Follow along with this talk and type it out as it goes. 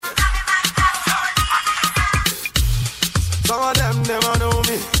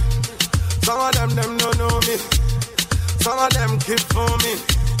keep forming.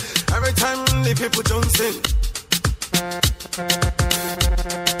 Every time the people jump in.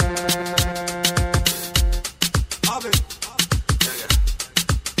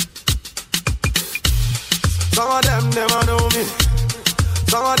 Some of them never know me.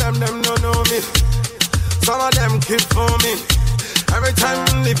 Some of them don't know me. Some of them keep forming. Every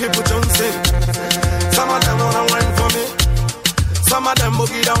time the people jump in. Some of them wanna wine for me. Some of them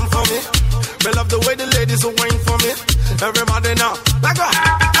boogie down for me. Me love the way the ladies will wine for me. Everybody now, like a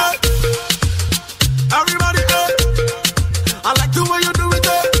hey. Everybody hey. I like the way you do it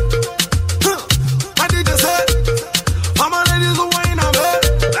hey. I did just say all my ladies will wine on me.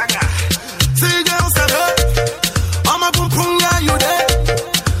 Like a see girls said hey. All my boom boom yeah you there.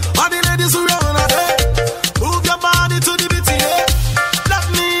 All the ladies who run a day. Move your body to the beat yeah. Love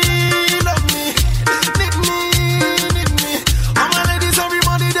me, need me. All my ladies,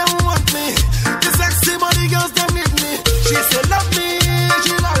 everybody they want me. The sexy body girls they need me. She said love me,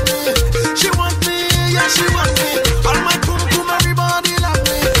 she love me. She want me, yeah she want me. All my boom boom everybody love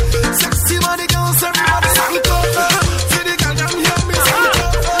me. Sexy body girls everybody sang up. See the girl them hear me sang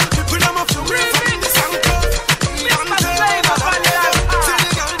up. People them a feel me sang up. See the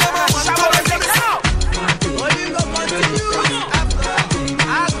girl them a want to let me sang up. What you gonna continue?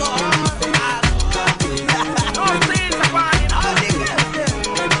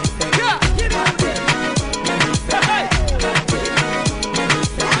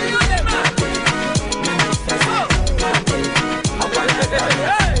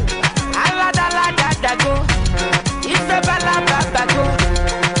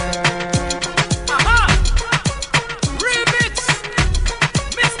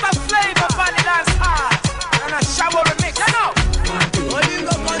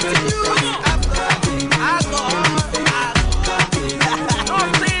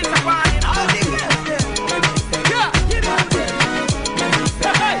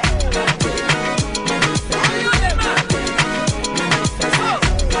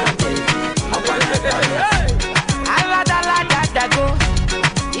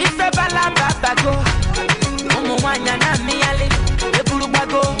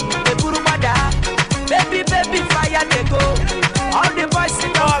 Baby, fire they go. All the boys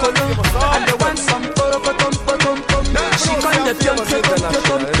sit down and they want some pom. She call the pion.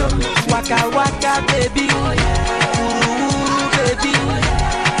 Waka waka baby, ooh baby,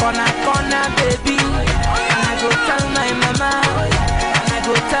 corner baby. And I go tell my mama, and I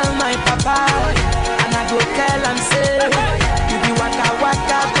go tell my papa, and I go tell am say, you be waka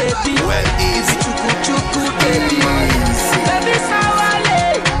baby, well easy chuku baby, baby sawale.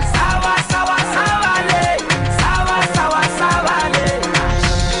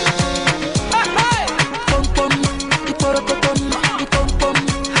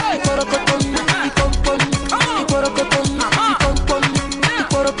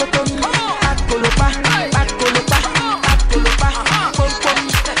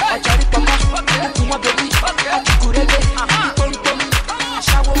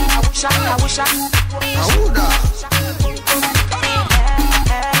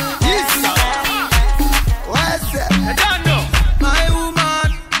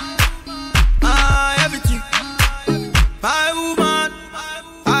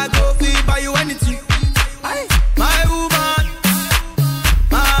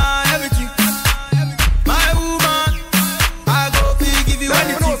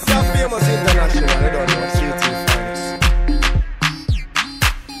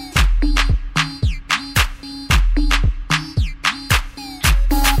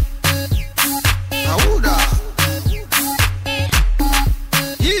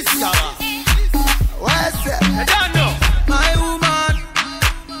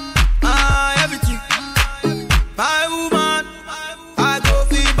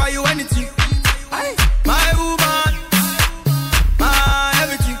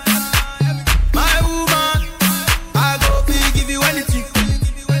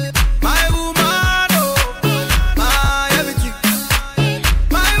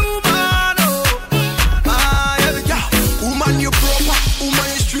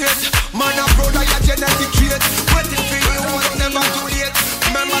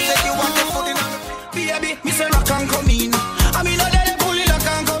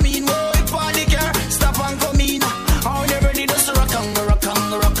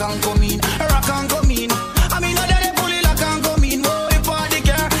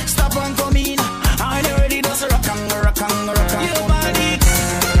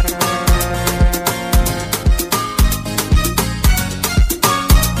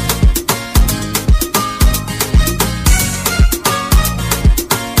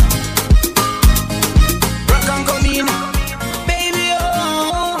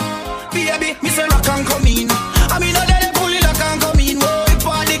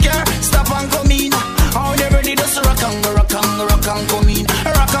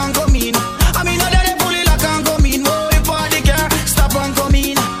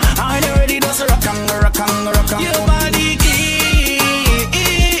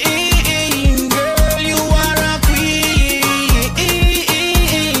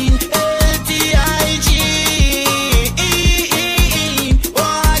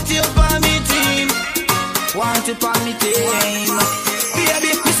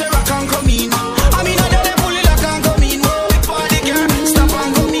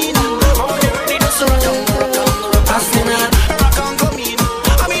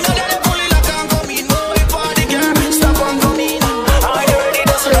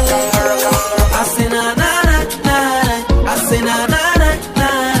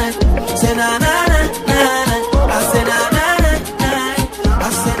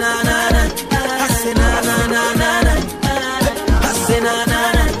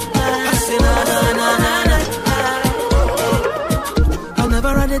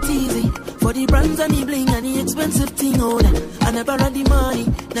 brands and the bling and the expensive thing, oh, I never had the money,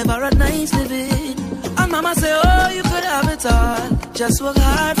 never had nice living. And mama say, oh, you could have it all, just work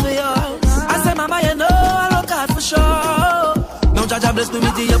hard for yours. I say, mama, you know I work hard for sure. Now Jaja bless me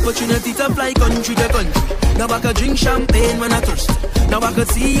with the opportunity to fly country to country. Now I could drink champagne when I thirst. Now I could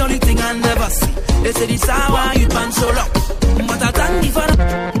see only thing I never see. They say this hour you pan so rock, but I thank you for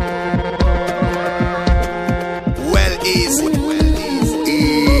that. Well easy.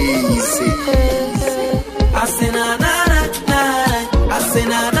 I say na na na na, I say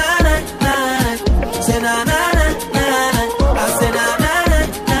na na na na, say na na na na, I say na na na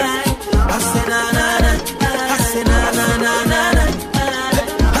na, I say na na na, I say na na na na,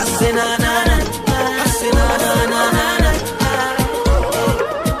 I say na na na, I say na na na na.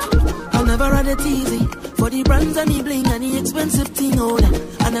 I never had it easy for the brands and the bling and the expensive thing, oh,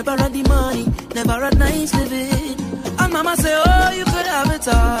 I never had the money, never had nice living. And mama say, oh, you could have it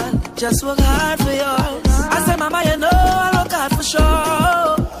all, just work hard for yours. I say, mama, you know I work hard for sure.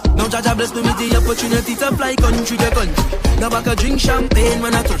 Now Jaja bless me with the opportunity to fly country to country. Now I could drink champagne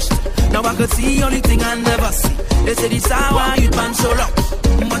when I thirst. Now I could see only thing I never see. They say this hour you pan so rock,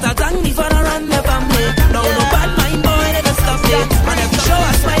 but I thank me for the run never made. Now no bad mind boy never stop it. And every show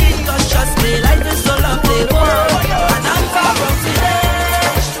I smile because trust me, life is so lovely. And I'm far from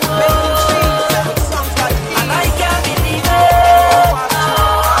finished. And I can't believe it.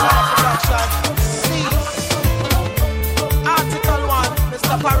 Article 1,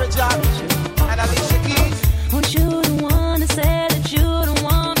 Mr. Parajak and Alicia Keys. Want you the one to say that you don't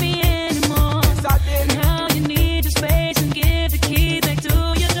want me anymore. And how you need your space and give the key back to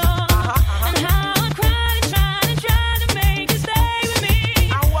your door. And how I cried and tried to make you stay with me.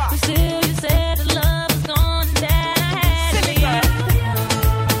 But still you said that love was gone and that I had to leave.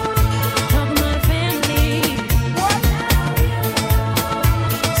 Talking about family.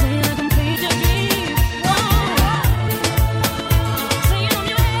 Saying I complete your dream. Saying I'm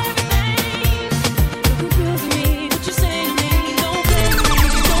your everything. You're confusing me. What you say to me? Don't blame me. Don't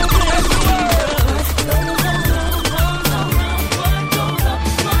blame me.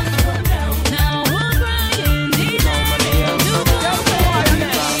 Now we're crying deep down. You don't blame me.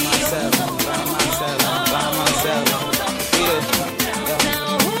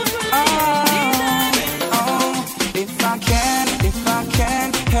 If I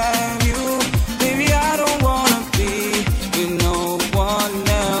can't have you, baby, I don't wanna be with no one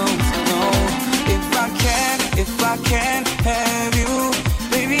else. No, if I can't have you,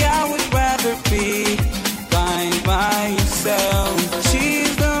 baby, I would rather be by myself.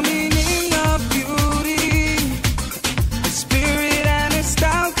 She's the meaning of beauty. The spirit and her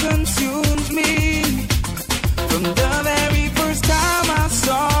style consumes me. From the very first time I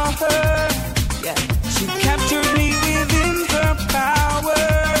saw her, yeah, she captured me within her power.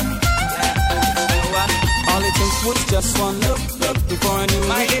 Yeah. All it took was just one look before I knew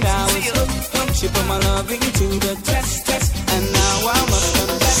it. I was hooked. She put my loving to the test, and now I must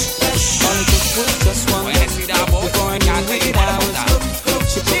confess. All it took was just one look before I knew it. I was hooked.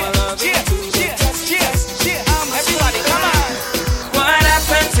 She put my loving to the test. Everybody, come on. What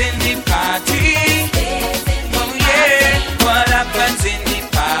happens in the party? Oh yeah, what happens in the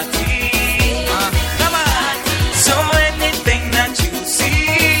party? Come on. So anything that you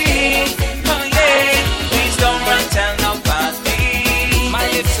see, oh yeah, please don't run tell nobody. My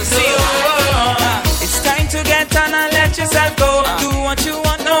lips are sealed. It's time to get on and let yourself go. Do what you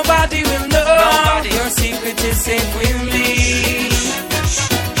want, nobody will know. Your secret is safe with me.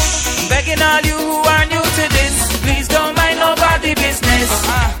 Begging all you who are new to this, please don't mind nobody business.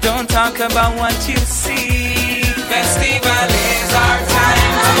 Don't talk about what you see. Festival is our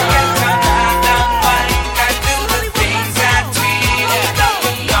time to get on and wine and do the things that we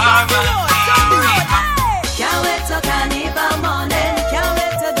normally. Can't wait till carnival morning. Can't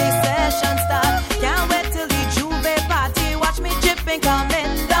wait till the session start. Can't wait till the Juve party. Watch me dripping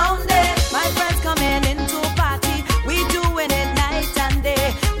coming down there. My friends coming into party. We doing it night and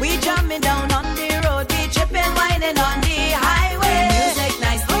day. We jumping down on the road. We tripping, whining on the highway. Music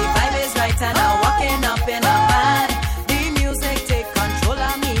nice, the vibe is right, and I'm walking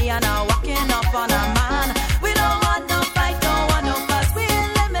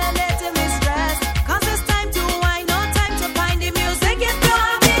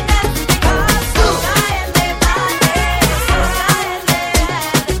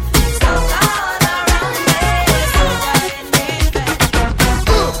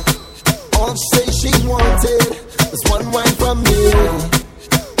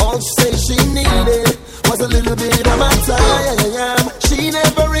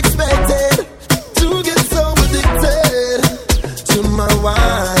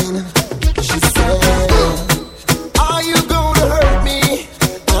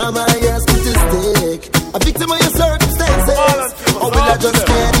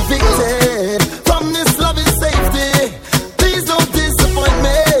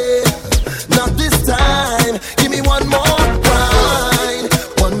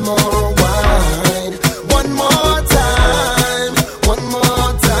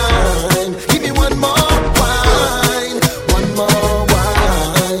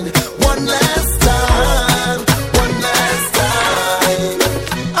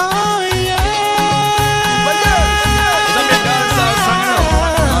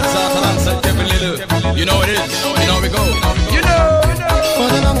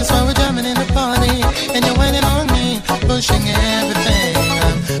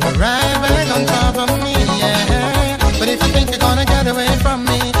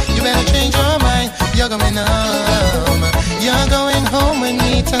going home. You're going home with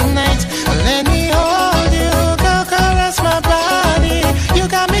me tonight. Let me hold you, go caress my body. You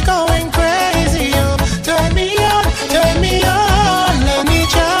got me going crazy. You turn me on, turn me on. Let me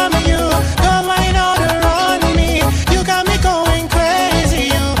charm you, come right out around me. You got me going crazy.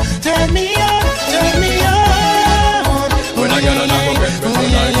 You turn me on, turn me on. When I get on, I go get me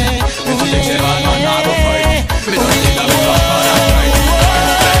tonight. If you think I'm not go fight, please don't think I'm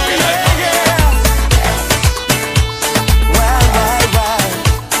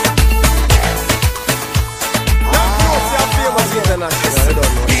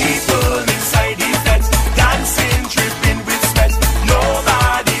people inside these nets, dancing, dripping with sweat.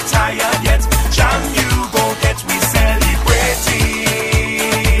 Nobody tired yet. Jam you go get, we celebrating.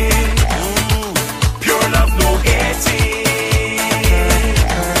 Pure love, no hating.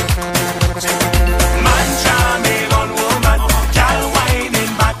 Man jamming on woman, gal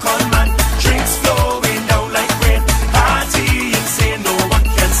whining back on man. Drinks flowing down like rain. Partying, say no one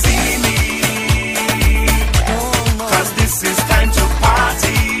can see me. 'Cause this is time to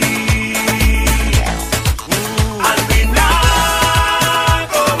party. And we not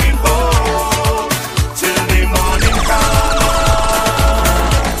going home till the morning come.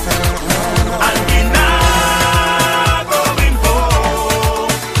 And we not going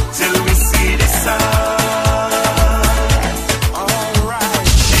home till we see the sun. Alright.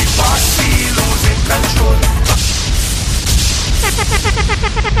 The party losing control.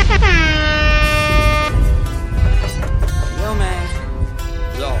 Yo, man.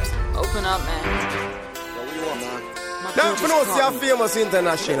 Yo, Open up, man. what do you want, man? My Now, girl if you just know, see, called I'm me. famous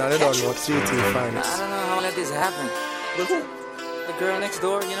international. They don't know CT finest. I don't know how I let this happen. With who? The girl next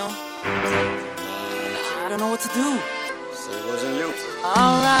door, you know? I don't know what to do. So it wasn't you.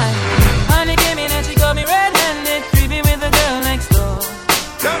 Alright. Honey came in and she got me red-handed, creepy with the girl next door.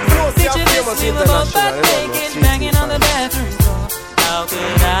 Now, if you know, see, I'm Picture this, famous we were both butt international. They don't naked, know banging on the CT bathroom floor. How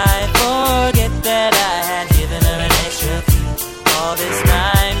could I forget that I had given her an extra fee? All this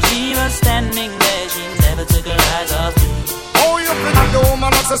time she was standing there, she never took her eyes off me. Oh, you been the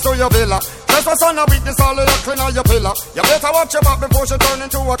woman access to your villa. Just a son of weakness, all of your clean on your pillar. You better watch your back before she turn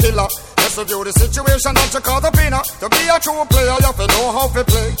into a killer. Let's review the situation that you call the pinner. To be a true player, you have to know how to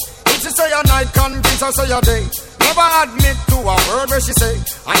play. If she say a night, convince her say a day. Never admit to a word where she say.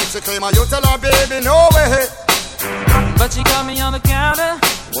 And if she claim her, you tell her, baby, no way. But she caught me on the counter.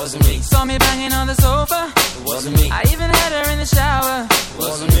 Wasn't me. Saw me banging on the sofa. Wasn't me. I even had her in the shower.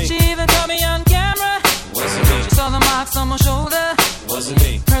 Wasn't me. She even caught me on camera. Wasn't me. She saw the marks on my shoulder. Wasn't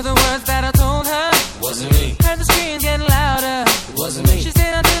me. Heard the words that I told her. Wasn't me. Heard the screams getting louder. Wasn't me. She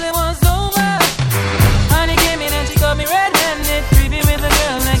stayed until it was over. Honey came in and she caught me red-handed, creepy with the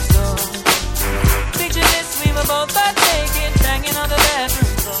girl next door. Picture this, we were both butt naked, banging on the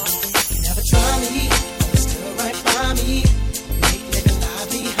bathroom floor. Never try me, still right by me. Make living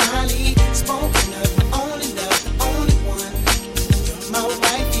lively, highly spoken of. My only love, the only one. You're my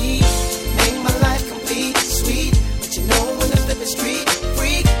wifey, make my life complete, sweet. But you know when the flip is street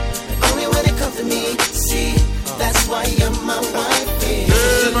freak, only when it comes to me. See, that's why you're my wifey.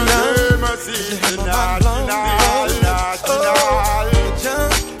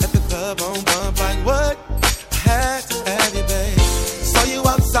 Jump at the club on bump like what? I had to have you, babe. Saw you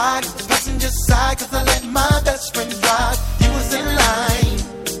outside, the passenger side, 'cause I let my best friend drive. You was in line.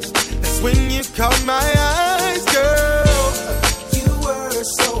 That's when you caught my eyes, girl. You were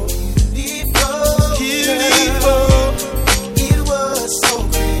so beautiful. Beautiful. It was so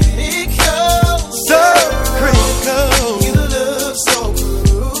critical. So critical. You look so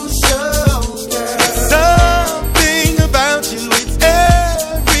crucial, girl. Something about you, it's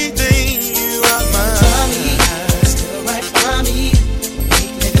everything. You are mine. Still right by me.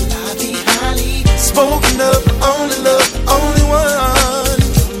 Make living lively, highly Spoken of, only love, only one.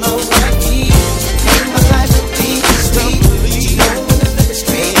 my wifey. Make my life complete, sweet. You know when the flip is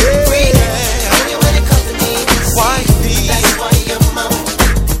street free. Only when it comes to me. Wifey. That's why you're my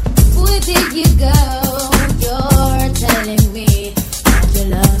Where did you go? You're telling me that you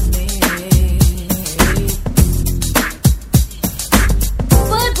love me.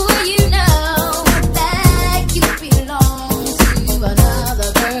 But boy, you know that you belong to another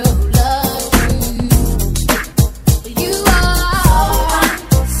girl who loves you.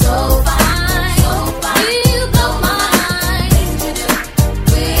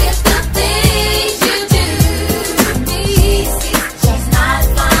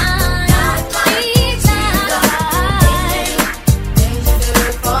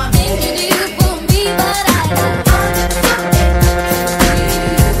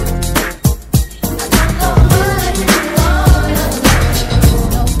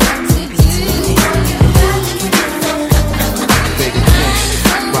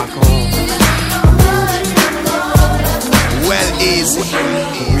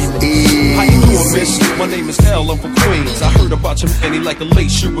 Versace and he like a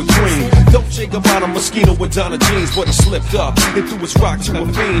lace shoe with cream. Dolce Gabbana Moschino with Donna jeans, but he slipped up and threw his rock to a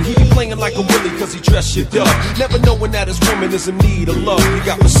fiend. He be playing like a willy cause he dressed shit up, never knowing that his woman is in need of love. He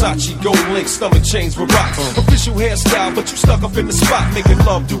got Versace, gold link, stomach chains with rocks, official hairstyle, but you stuck up in the spot, making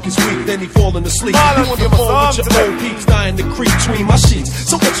love, Duke is weak, then he falling asleep. You on your phone with your old peeps, dying to creep between my sheets.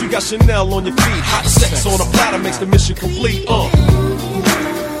 So what you got Chanel on your feet, hot sex on a platter makes the mission complete. I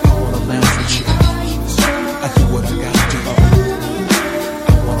wanna laugh with you. I do what I gotta do.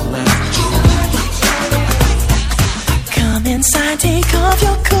 I wanna laugh with you. Come inside, take off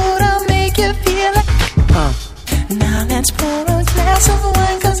your coat, I'll make you feel like. Now let's pour a glass of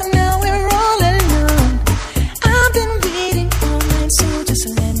wine, cause now we're all alone. I've been waiting all night, so just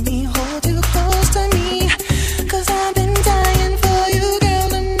let me hold you close to me. Cause I've been dying for you, girl,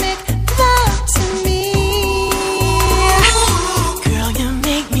 to make love to me. Girl, you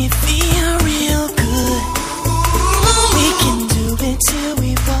make me feel real good. We can do it till we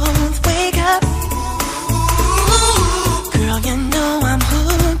both wake up. Girl, you know I'm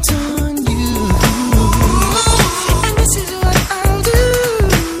hooked on you. And this is what I'll do.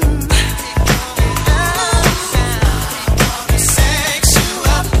 Sex you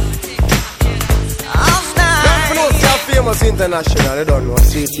up all night. Don't pronounce your famous international, they don't know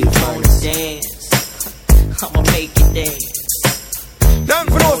CT fans. Dance, I'ma make you dance. Don't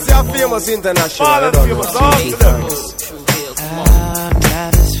pronounce your famous international, they don't know CT fans. I've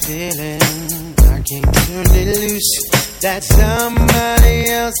got this feeling I can't turn it loose. That somebody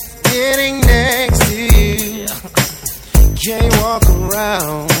else getting next to you. Can't walk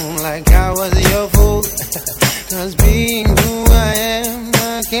around like I was your fool. Cause being who I am,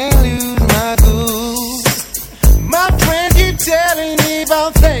 I can't lose my cool. My friends keep telling me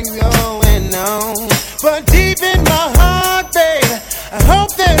about things going on, but deep in my heart, babe, I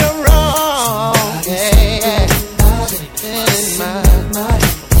hope that I'm wrong. Yeah.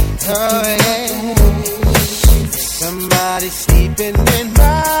 Oh, yeah. Somebody sleeping in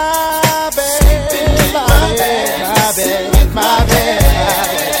my bed, my bed.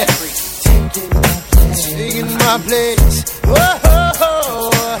 Taking my place. Whoa,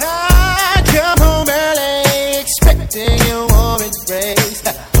 I come home early, expecting a warm embrace,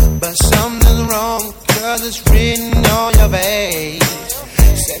 but something's wrong, cause it's written on your face.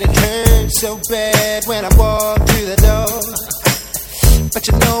 Said it hurt so bad when I walked through the door. But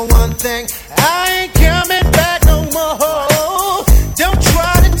you know one thing, I ain't coming back no more. Don't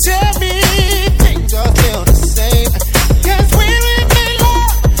try to tell me things are still the same. Cause when we made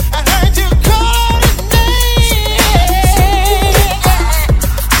love, I heard you call his name.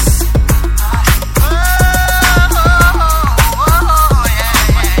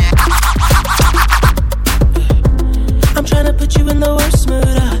 I'm trying to put you in the worst mood.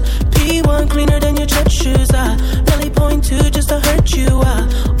 P1 cleaner than your church shoes. Really point to just to hurt you.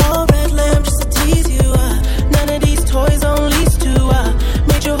 All red lamp just to tease you. None of these toys on lease to.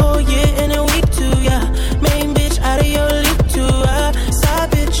 Made your whole year in a week too. Main bitch out of your league too. Side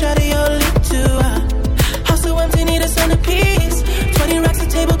bitch out of your league too. House so empty, need a centerpiece. 20 racks a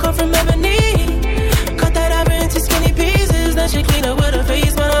table come from ebony. Cut that ivory into skinny pieces. Then she clean up with her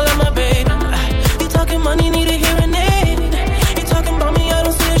face, man, I love my baby. You talking money, need a hearing aid. You talking about me, I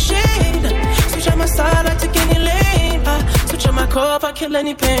don't see a shade. Switch on my side, I take any lane. Switch on my core if I kill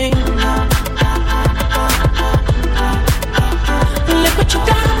any pain. Look what you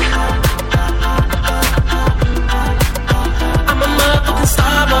done. I'm a motherfucking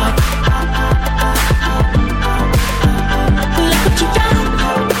star boy. Look what you done.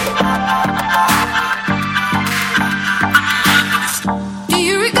 Do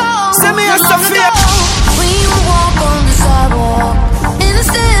you recall? Send me a long stuff ago when you would walk on the sidewalk?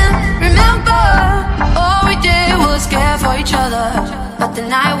 Innocent, remember? All we did was care for each other. But the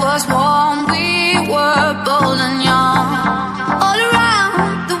night was warm, we were bold and young. All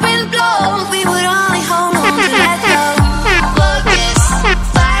around, the wind blows, we would only hold on to let go. Plug this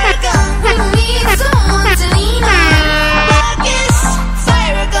fire gun, we need someone to lean on. Plug this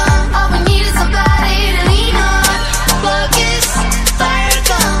fire gun, all we need is somebody to lean on. Plug this fire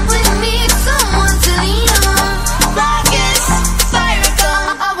gun, we need someone to lean on. Plug this fire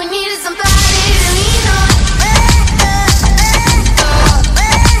gun, all we need is somebody to lean on.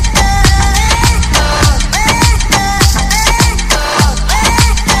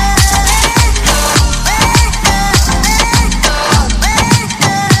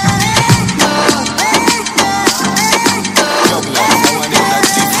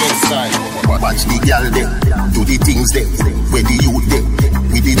 Watch the girl them, do the things them, where the youth them,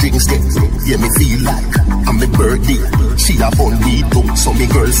 with the drinks them. Yeah, me feel like I'm the birthday. She a bun beat up, so me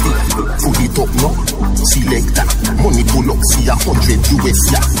girl stick. Put it up now, selector. Money pull up, see $100 US,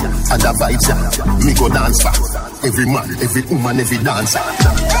 yeah. Other vibes, yeah. Me go dance back. Every man, every woman, every dancer.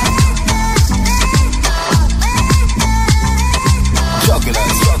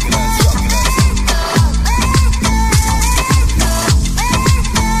 Jugglers.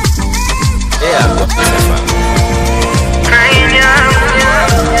 Yeah,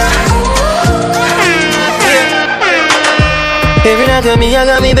 every night when me, I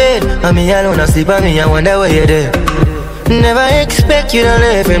got me bed, and me alone I sleep, and me I wonder where you're there. Never expect you to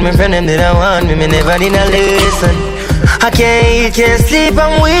live, and my friend them didn't want me never didn't listen. I can't eat, can't sleep,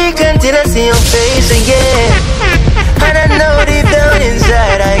 I'm weak until I see your face again. And I know deep down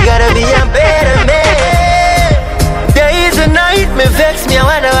inside I gotta be a better man. Days and night me vex me, I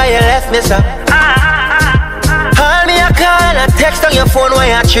wonder why you left me so. Call me a call and a text on your phone why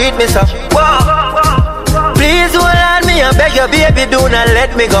you treat me so. Whoa. Please hold on me, I beg your baby, do not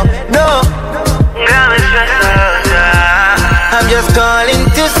let me go. No, I'm just calling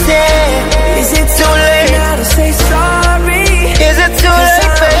to say, is it too late now to say sorry? Is it too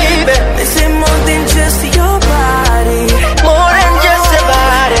late, baby? Is it more than just your body? More than just your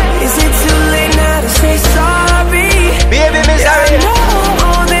body. Is it too late now to say sorry? Baby, me sorry. I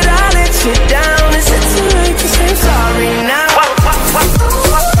know that I let you down. Is it too late to say sorry now?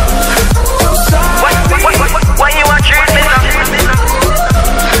 Why you want to treat me so?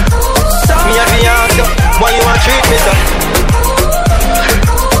 Me a Beyonce. Why you want to treat me so?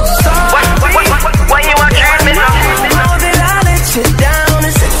 Why you want to treat me so? I know that I let you down.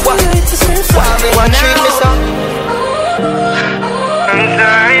 Is it too late to say sorry? Why you want to treat me so? I'm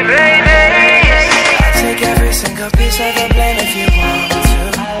sorry, baby. I'll take every single piece of the blame if you want to.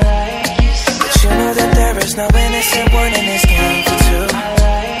 But you know that there is no innocent one in this game for two.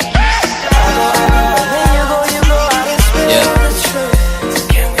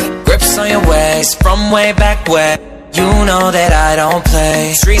 Grips on your waist from way back where you know that I don't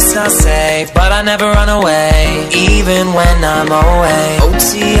play. Streets not safe, but I never run away, even when I'm away.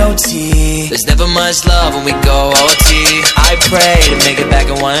 OT, there's never much love when we go OT. I pray to make it back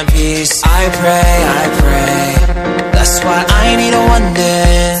in one piece. I pray. That's why I need a one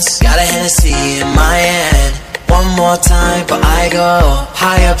dance. Got a Hennessy in my hand. One more time before I go.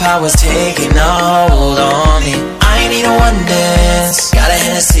 Higher powers taking a hold on me. I need a one dance. Got a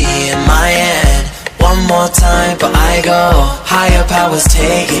Hennessy in my hand. One more time before I go. Higher powers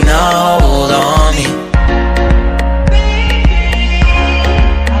taking a hold on me.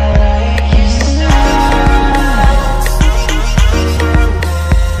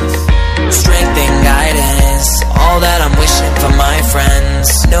 Strength and guidance, all that I'm wishing for my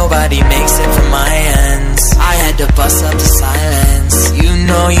friends. Nobody makes it from my ends. I had to bust up the silence. You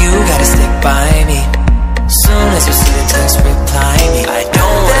know you gotta stick by me. Soon as you see the text, reply me. I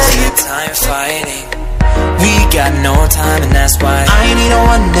don't wanna spend time fighting. We got no time and that's why I need a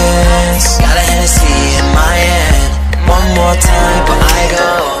one dance. Got a Hennessy in my hand. One more time but I go.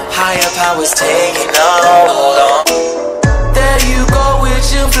 Higher powers taking a hold on. There you go with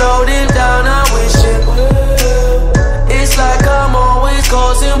you floating down, I wish it would. It's like I'm always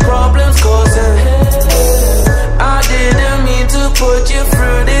causing problems, causing. I didn't mean to put you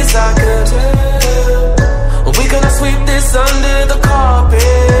through this, I could tell. We gonna sweep this under the carpet.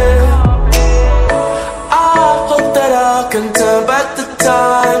 I hope that I can turn back the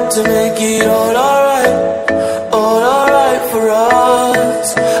time to make it all alright for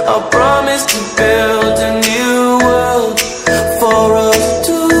us. I promise to build a new world for us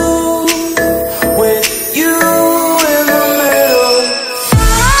two, with you in the middle.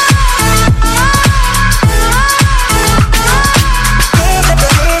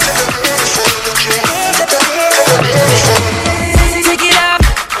 Take it out,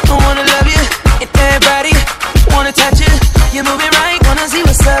 I wanna love you, and everybody wanna touch you. You're moving right, wanna see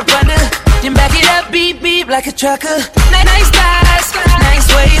what's up under. Then back it up, beep beep like a trucker. Nice thighs, nice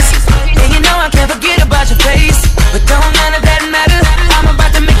waist. Yeah, you know I can't forget about your face, but don't none of that matter. I'm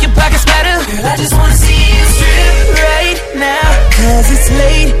about to make your pockets better. Girl, I just wanna see you strip right now, 'cause it's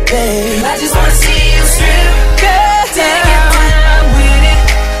late, babe. I just wanna see you strip, girl, take your time with it.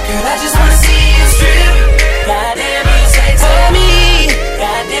 Girl, I just wanna see you strip. Goddamn, you sexy for me.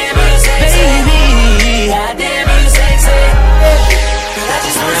 Goddamn, you sexy, baby. Goddamn, you sexy. Girl, I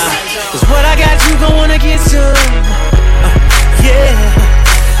just wanna see you. 'Cause what I got, you gon' wanna get some. Yeah,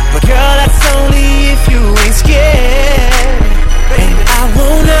 but girl, that's only if you ain't scared. And I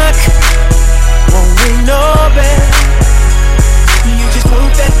won't knock, won't ring no bell. You just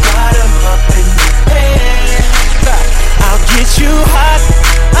put that bottom up in your hand. I'll get you hot,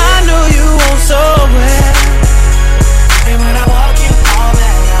 I know you want so well.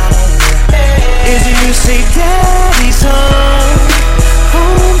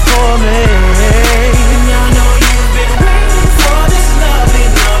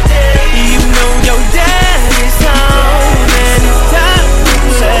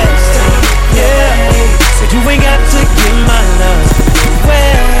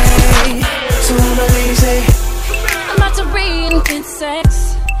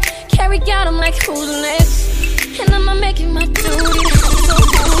 who's next? And I'ma make it my duty. So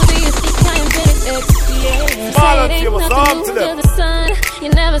moody, you see, I am very ex. Yeah, say it ain't nothing new under the sun. You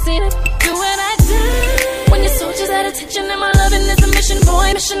never seen it do what I done. When your soldiers at attention and my loving is a mission,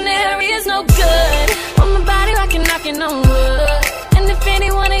 boy, missionary is no good. On my body rocking, knocking on wood. And if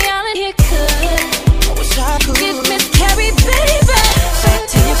anyone of y'all in here could, I wish I could give Miss Carrie, baby, back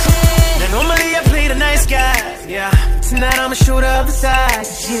to your crib. Now normally I play the nice guy, yeah. Tonight I'ma show the other side,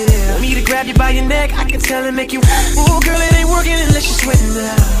 yeah. Want me to grab you by your neck, I can tell and make you. Ooh, girl, it ain't working unless you're sweating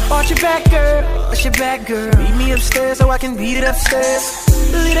now. Arch your back, girl, arch your back, girl. Meet me upstairs so I can beat it upstairs.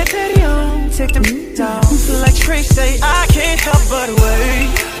 Leave that teddy on, take the off. Like Trey say, I can't help but wait.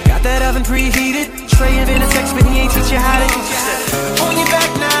 Got that oven preheated. Trey invented sex, but he ain't teach you how to do it. On your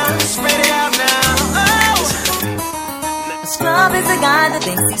back now, spread it out now. Oh. Scrub is a guy that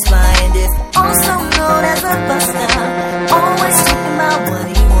thinks he's flying this, also known as a buster. Always talking about what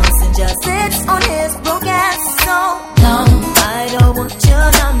he wants and just sits on his broke ass. So, no, I don't want your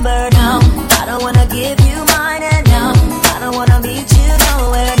number, no. I don't wanna give you mine, and no, I don't wanna meet you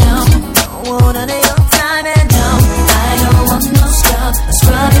nowhere, no. Don't want none of your time, and no, I don't want no scrub. A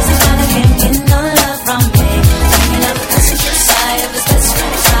scrub is a guy that can't get no love from me. Hanging out with us at your side of his best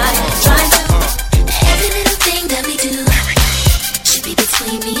friend's side, trying to every little thing that we do should be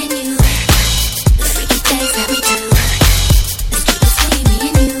between me and you. The freaky things that we do, let's keep between me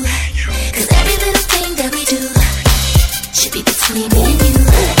and you. 'Cause every little thing that we do should be between me and you.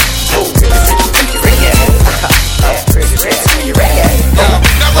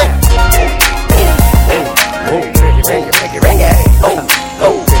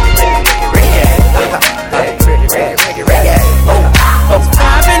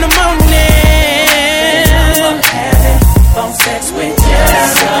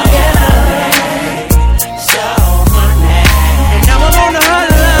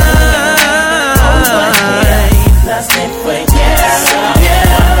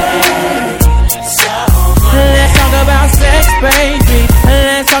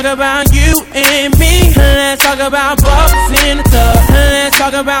 About you and me, let's talk about bubbles in the tub, let's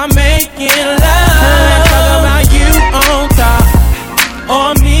talk about making love, let's talk about you on top,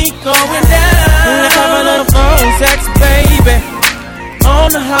 or me going down, let's have a little phone sex, baby, on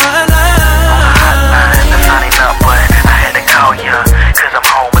the hotline. That's not enough, but I had to call ya, 'cause I'm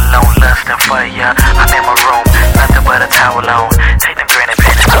home alone, lusting for ya. I'm in my room, nothing but a towel on, take them granny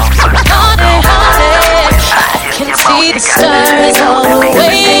panties off, put them on. I can see the stars all the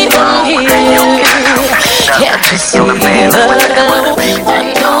way from here. Can't you see the love unknown pain? I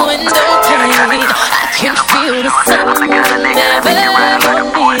can feel the sun never near.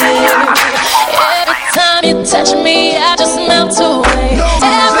 Every time you touch me, I just melt away.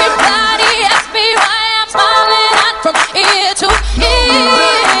 Everybody asks me why I'm falling out from ear to ear,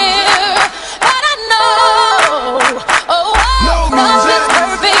 but I know, love is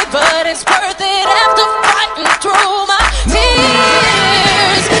perfect, but it's worth it after fighting through my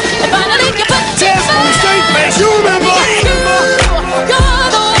tears. And finally you put tears on the street, make you remember. You're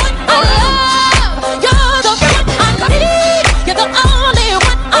the one I love. You're the one I need. You're the only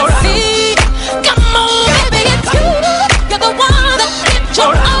one I see. Come on, baby, it's you. You're the one that gives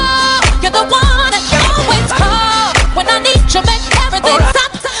your all. You're the one that always calls when I need you, make everything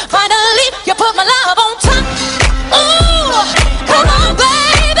stop. Finally, you put my love on top. Ooh, come on,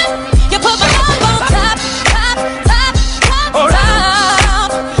 baby. You put my love on top, top, top, top, top.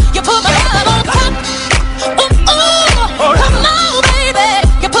 You put my love on top. Ooh, ooh, come on, baby.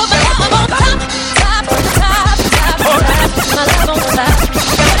 You put my love on top, top, top, top, top. My love on top.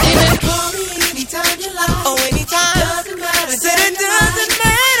 Call me anytime you like. Oh, anytime. Doesn't matter. Said it doesn't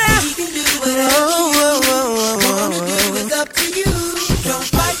matter. We can do whatever you wanna do. It's up to you. Don't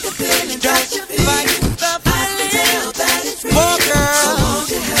fight the feeling. Don't you fight the feeling. Oh, girl.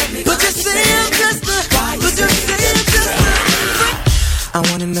 But you say I'm just a. But you say I'm just a. I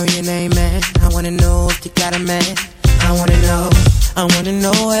wanna know your name, man. I wanna know if you got a man. I wanna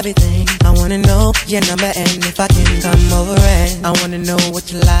know everything. I wanna know your number and if I can come over, and I wanna know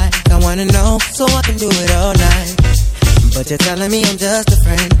what you like. I wanna know so I can do it all night. But you're telling me I'm just a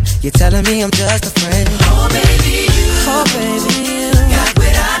friend. You're telling me I'm just a friend. Oh baby, you got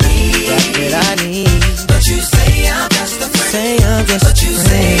what I need. Got what I need. But you say I'm just a friend. Say I'm just but a you friend.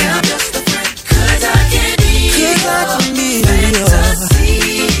 Say I'm just a friend. 'Cause I can be fantasy.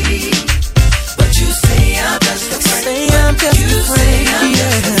 But you say I'm just a friend. Say I'm just you a friend. Yeah.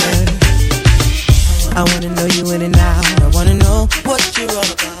 I wanna know you in and out. I wanna know what you're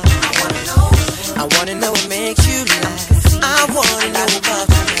all about. I wanna know what makes you laugh. I wanna know about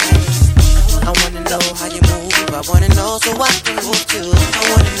your life. I wanna know how you move. I wanna know so I can move too. I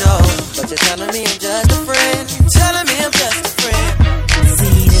wanna know, but you're telling me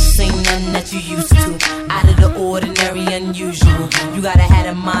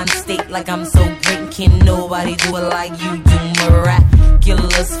mind state like I'm so great. Can't nobody do it like you do.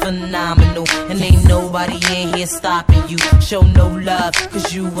 Miraculous, phenomenal, and ain't nobody in here stopping you. Show no love,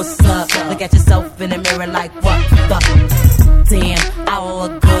 cause you what's up. Look at yourself in the mirror like what the damn, I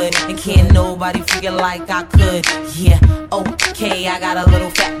look good, and can't nobody figure like I could. Yeah, okay, I got a little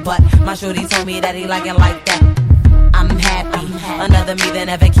fat butt. My shorty told me that he like it like that. I'm happy, another me that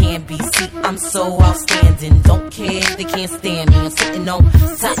never can be. See, I'm so outstanding. Don't care if they can't stand me. I'm sitting on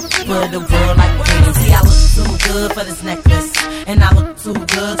top of the world like queen. See, I look too good for this necklace, and I look too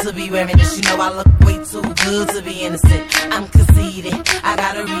good to be wearing this. You know I look way too good to be innocent. I'm conceited, I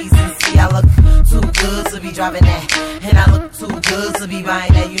got a reason. See, I look too good to be driving that, and I look too good to be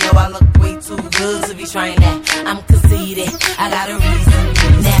buying that. You know I look way too good to be trying that. I'm conceited, I got a reason.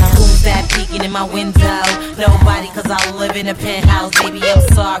 Now who's that peeking in my window? Nobody, cause I live in a penthouse. Baby, I'm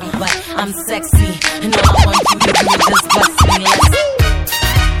sorry, but I'm sexy, and all I want you to do is just bust me.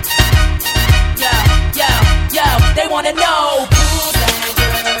 Yo, they wanna know.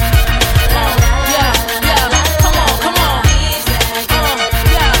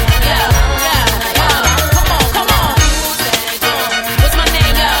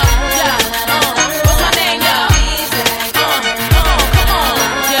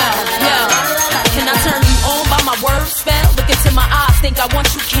 I want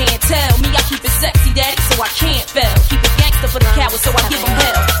you can't tell me I keep it sexy, daddy, so I can't fail. Keep it gangster for the cowards, so I give them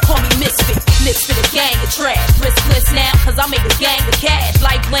hell. Call me misfit, mixed for the gang of trash. Riskless now, cause I make a gang of cash.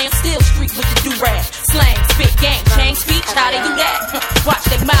 Like blam, still street with the do-rag. Slang, spit, gang, change speech, how they do that? Watch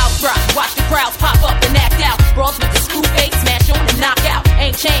their mouths drop, watch the crowds pop up and act out. Brawls with the screw face, smash on and knock out.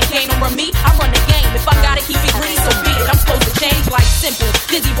 Ain't change, ain't no run me, I run the game. If I gotta keep it green, so be it. I'm supposed to change like simple.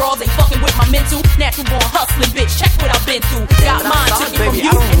 Dizzy brawls ain't fucking with my mental. Natural born hustling, bitch, check what I've been through. Got mine, took it from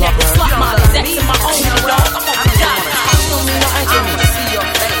you, and that was slot mine. Sex in my own, you dog, I'm on the top. I wanna see your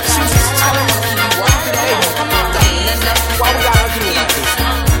face. Why we gotta do it like this?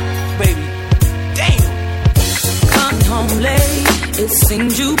 Baby, damn. Come home late, it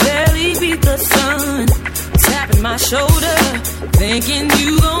seems you barely beat the sun. Tapping my shoulder, thinking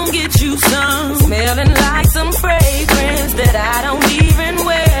you gon' get you some. Smelling like some fragrance that I don't even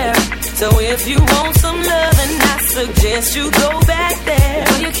wear. So if you want some loving, I suggest you go back there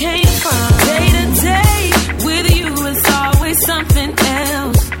where you came from. Day to day with you is always something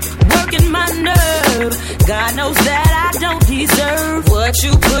else. Working my nerve, God knows that I don't deserve what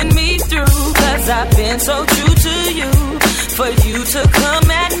you put me through. Cause I've been so true to you. For you to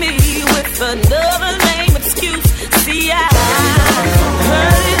come at me with another lame excuse. See, I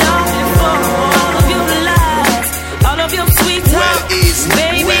heard it all before. All of your lies, all of your sweet talk.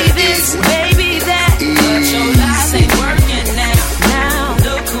 Baby this, baby that. But your lies ain't working now. Now,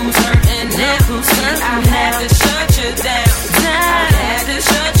 look who's hurting now. Look who's hurting. I had to shut you down. I had to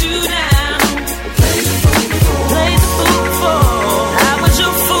shut you down. Play the fool before. I was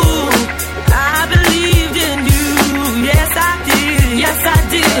your fool. I believed in you. Yes, I did. Yes, I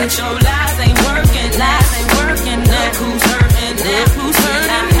did. But your lies ain't working. Lies ain't working. Look who's hurting now. Look who's hurting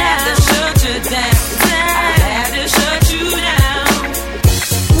now. I had to shut you down. I had to shut you down.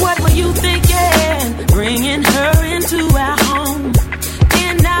 What were you thinking? Bringing her into our home.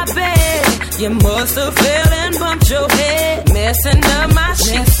 In our bed. You must have fell and bumped your head. Messing up my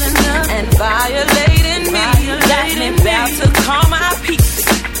sheets. And violating me. Got me about to call my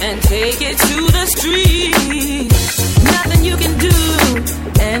peace. And take it to the street. Nothing you can do.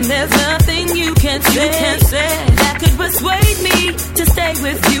 And there's nothing you can say that could persuade me to stay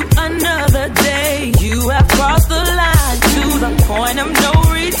with you another day. You have crossed the line to the point of no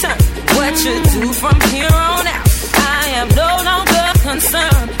return. What you do from here on out, I am no longer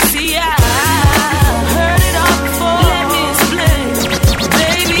concerned. See, I heard it all before. Let me explain.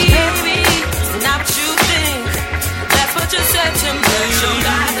 Baby, it's not what you think. That's what you said to me. Your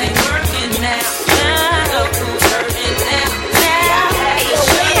lies ain't working now. Now, look who's hurting now.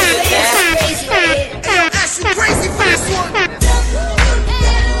 Crazy for this one.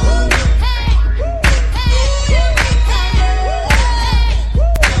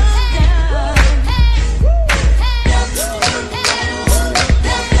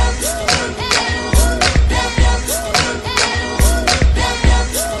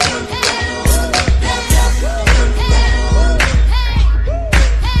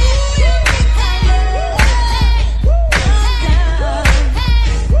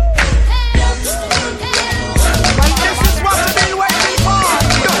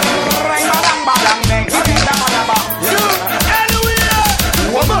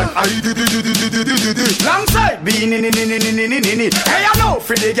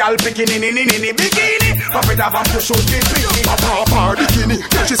 the girl picking in bikini. Pop it up and push out the bikini. Papa bikini,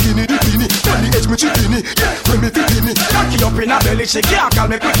 yeah she skinny the bikini. On the edge me chickini, yeah when me fitini. Cocky up in her belly, she can't call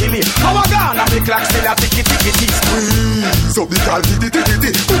me quickly. How I gonna be clock still a ticky. Squeeze up the girl,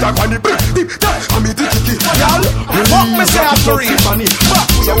 titty. Put her on the break, tip tap, and me ticky. Girl, fuck me say I'm sorry, money. Back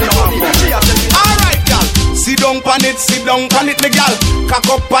with your money. Alright, girl. Sit down pan it, me girl. Cock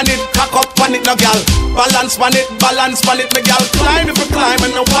up pan it, no girl. Balance pan it, me girl. Climb if you climb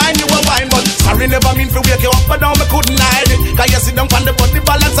and no wine, you a wine. But sorry never mean for wake you up, but down me couldn't hide it. Cause you sit down pan the body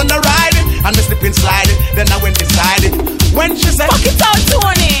balance and the ride it. And me slip and slide it, then I went inside it. When she said, fuck it out,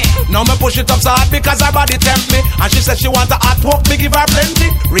 Tony. Now me push it up so hard because her body tempt me. And she said she want a hot walk, me give her plenty.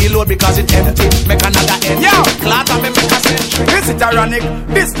 Reload because it empty, make another end. Yo, clatter me make a century. Is it ironic?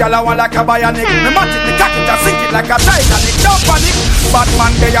 This girl I want like a bionic. Me mat it, me cock it, I sink it like a Titanic. Don't panic,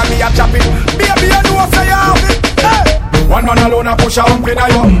 Batman they and me a chop it. Baby, you know say you have it. Hey. One man alone a push a hump in a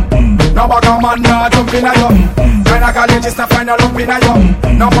yo. No bag a man nah jump in a yo. Kinda college is to find a lump in a yo.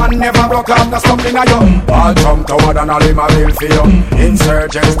 No man never broke off the stump in a yo. All jump toward and all him a bill for you.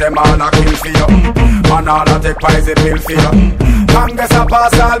 Insurgents them all a kill for you. Man all a take poison pill for you. Congress a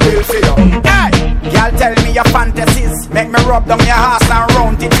pass all bill for you. Hey, y'all tell me your fantasies. Make me rub down your ass and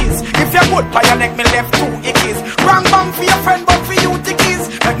round titties. If you good by your neck, me left 2 ickies. Wrong bang for your friend, but for you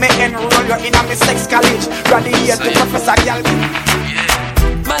tickies. Make me enroll you in a me sex college. Graduate to professor, girl.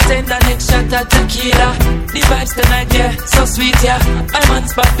 My tender next shot at tequila. The vibes tonight, yeah, so sweet, yeah. My man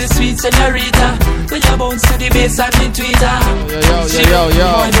spot the sweet senorita. When you bounce to the bass and me tweeter.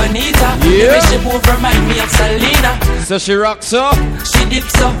 Yo. More bonita. The way she move remind me of Selena. So she rocks up. She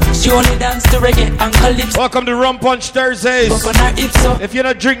dips up. She only dance to reggae and calypso. Welcome to Rum Punch Thursdays. Up on her hips up. If you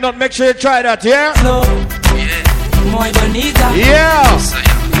don't drink none, make sure you try that, yeah? Slow. More bonita. Yeah.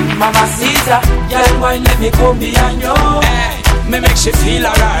 Mama Caesar. Girl, why let me come behind you? Hey. Me make she feel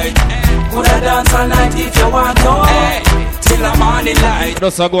alright. Coulda dance all night if you want to. Hey, till the morning light.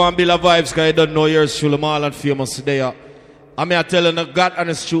 Just go and build a vibes, cause you don't know yours, Shulamall and famous today. I mean, I tell you, God and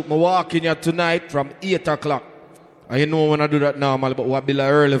the truth, I walk in here tonight from 8 o'clock. And you know when I do that normal, but we build a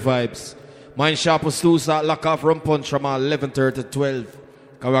early vibes. Mine sharp was 2 start lock off Rum Punch from 11:30 to 12.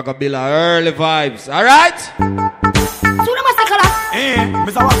 Cause we're gonna build a early vibes. Alright?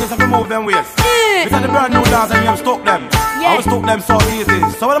 Mr. Watkins have to move them ways. Mr. the brand new dance and you have stuck them. I will stuck them so easy.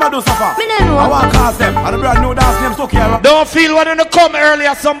 So what am I do so far? I want to cast them. And the brand new dance them stuck here. Don't feel when you come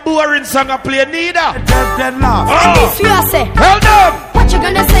earlier some boring song I play neither. Dead laugh. This you say. Hold them. What you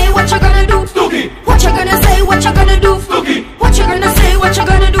gonna say, what you gonna do? Stooky. What you gonna say, what you gonna do? Stooky. What you gonna say, what you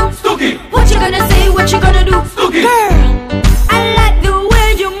gonna do? Stooky. What you gonna say, what you gonna do? Stooky. Girl, I like the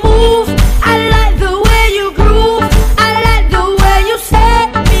way you move. I like the way you groove. I like the way you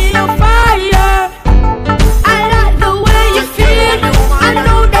set me on fire. I like the way you feel. I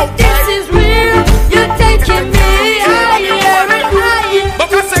know that this is real. You're taking me higher and higher.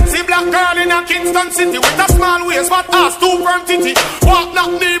 But a sexy black girl in a Kingston City with a small waist, but ass 2 firm titty. Walk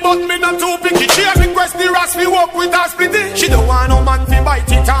not me, but me not too picky. She a request the ras me walk with her splitty. She don't want no man fi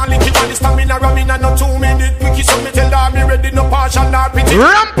bite it and lick it. And the stamina ramming and no 2 minute quickie. So me tell her me ready, no partial nor pity.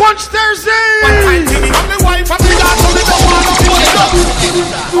 Rum Punch Thursdays. One time to me and me wife and me dad, so me don't want no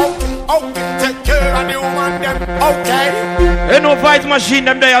okay, take care of the woman them. Okay. Ain't no fight machine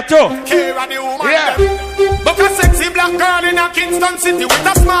them there too. Care of the woman them. But a sexy black girl in a Kingston City with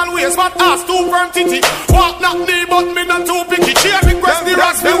a small waist, but ass 2 firm titty. Walk not me, but me not too picky. She a request the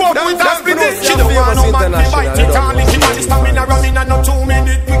ras me walk with her splitty. She don't want no man to bite it and lick it. And the stamina ramming and no 2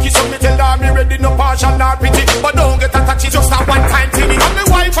 minute quickie. So me tell her me ready, no partial nor pity. But don't get attached, just a one time thing. And me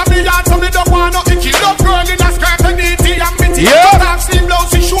wife and me yard, so me don't want no icky. Love girl in a skirt and neaty and bitty. Don't have slim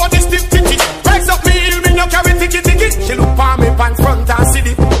blouse, she show the stiff titty. Rise up me heel, me no carry ticky. She look for me pan front and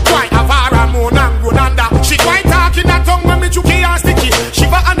city. Quite a vara moon and Gronanda. She quite talking a tongue when me chucky and sticky. She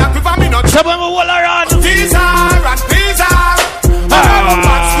va and a quiver me not. So when we all around. Tease her and please her.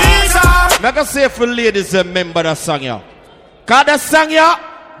 Squeeze her. Like I say for ladies, remember that song, yeah. Cause that song, yeah,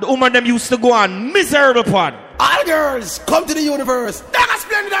 the woman them used to go on miserable pan. All girls, come to the universe. Daga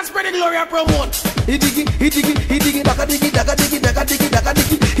splendid and spreading glory and promote. He diggy, daga diggy, daga diggy, daga diggy, daga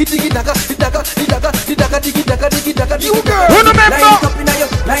diggy. He diggy, daga, diggy, daga diggy. You girl, who remember?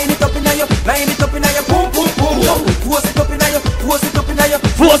 Line it up in your, boom, boom, boom. Force it up in your, Force it up in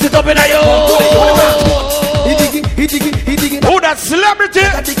your. He diggy. Who that celebrity?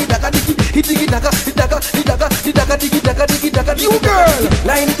 Daga diggy. He diggy, daga diggy. You girl,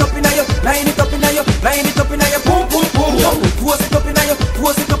 line it up in your, boom, boom, boom. Force it up in your, boom,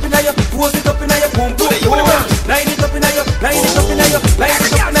 boom. Line it up in your,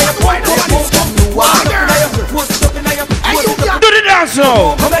 Do the dance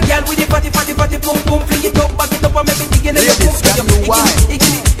now.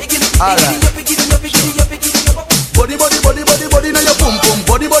 Alright. Body, body, body, body, body, now your pum pum.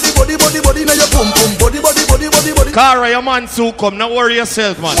 Body, body, body, body, body, now your pum pum. Body, body, body, body, body. Cara, your man soon come. Don't worry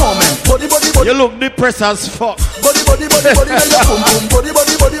yourself, man. Body, body, body. You look depressed as fuck. Body, body, body, body, now your pum pum. Body,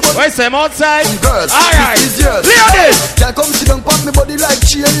 body, body, body. Wait, I'm outside. Girls, alright. this is yours. Ladies, can come sit down, pop me body like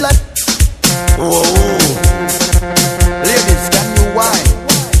chain like. Oh, ladies, can you whine?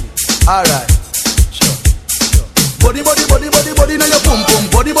 Alright. Body, body, body, body, body, now your pum pum.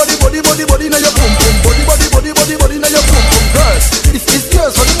 Body, body, body, body, body, now your pum pum. Body, body, body, body, body, now your pum pum. Girls, this is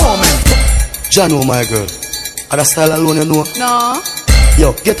yours for the moment. John, oh my girl, are that style alone you know? No.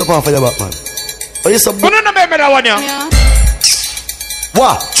 Yo, get up off of your back, man. Are you so? No, remember that one, yeah.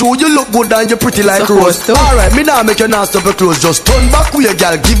 What? True, you look good and you pretty like rose. Alright, me now make your nasty up your clothes. Just turn back with your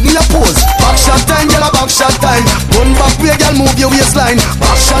girl, give me a pose. Back shot time, girl, a back shot time. Turn back with your girl, move your waistline.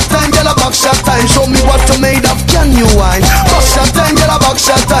 Back shot time, girl, a back shot time. Show me what you made of, can you whine? Back shot time, girl, a back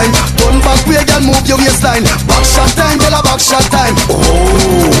shot time. Turn back with your girl, move your waistline. Back shot time, girl, a back shot time.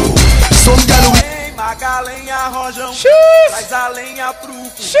 Oh, some girl with Maga a lenha, rojão. Traz a lenha pro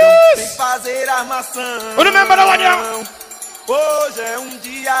fogão. Tem que fazer armação. Remember that one, yeah? Hoje é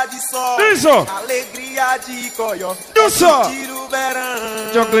dia de sol. Isso. Alegria de coió. Isso. Tira o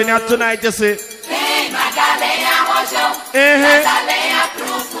verão. Juggling out tonight, you see. Vem, maga a lenha, rojão. Traz a lenha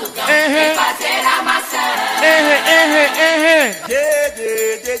pro fogão. Vem fazer armação.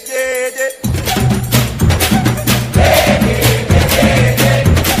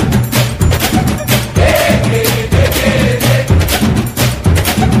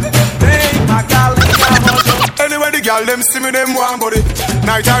 Anyway, the girl them see me, them want body.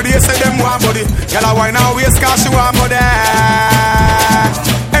 Night or day say them want body. Girl a wine and waist 'cause she want body.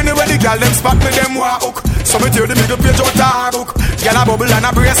 Anyway, the girl them spot me, them want hook. So me tear the middle page out her book. Girl a bubble and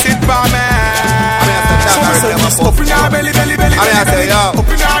a brace it for me. So me say this up in her belly, belly, belly, belly, belly. Up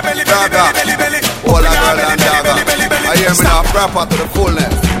in her belly, belly, belly, belly, belly. Hold on, girl, and dagger. I hear me now proper to the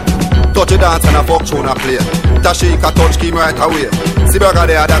fullness. Touch a dance and a fuck tune a play. Tashika touch keep right away. See burger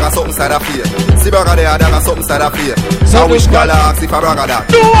there, dagger something side of fear. See burger there, dagger something side of fear. I wish galaxy if I bragger that.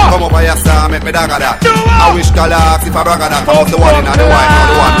 Come over here, sir, make me dagger that. I wish galaxy if I bragger that. Come off the one in the white, not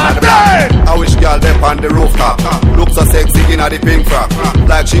the one in the black. I wish girl them on the rooftop. Look so sexy in the pink frock.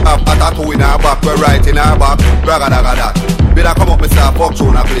 Like she have a tattoo in her back, we're right in her back. Bragger dagger that. Better come up, Mr. Fuck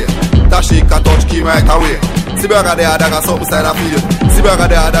tune a play. Tashika touch keep right away. See burger there, dagger something side of fear. See burger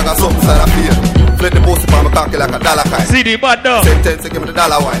there, dagger something side of fear. Flip the pussy for me cocky like a dollar kind. See the bad dog. Send 10 to give me the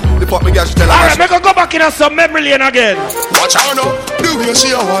dollar wine. The fuck me girl she tell her. Alright, make her go back in some memory lane again. Watch out now. The way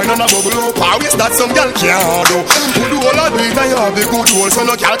she a wine and a bubble up. I wish that some girl can't do. Who do all of it and you have the good old. So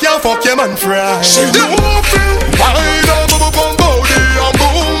no girl can't fuck your man fry. She do feel wine and bubble bum body and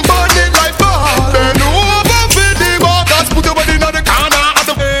boom body like ball. Then over for the waters. Put your body in the corner of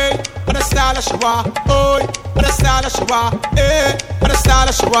the way. What a style of she want. Oh, what a style of she want. Eh, what a style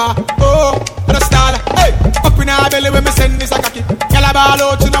of she want. Oh, what a style. Hey, up in her belly when me send this a cocky. Girl a ball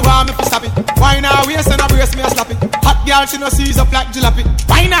out, she no want me to stop it. Wine her waist and a brace me a slap it. Hot girl she no seize up like jalopy.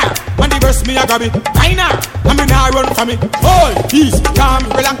 Wine her, when the verse me a grab it. Wine her, and me nah run from it. Oh, easy, calm,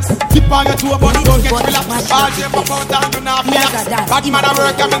 relax. Tip on your toe, but don't get relaxed. All shape up out and do not relax. Bad man a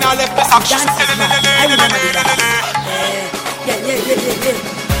work and me nah left the action.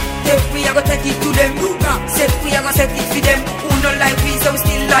 If we are gonna take it to them, set we are gonna set it for them. Who don't like we, so we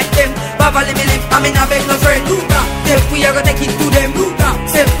still like them. Baba let me live, I mean I beg no friend. If we are gonna take it to them,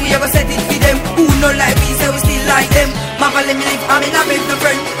 set we are gonna set it for them. Who don't like we, so we still like them. Baba let me live, I mean I beg no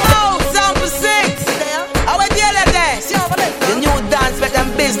friend. Oh, sample 6. How we deal with that? The new dance make them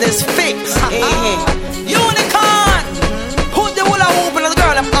business fix. Unicorn. Put the hula hoop in the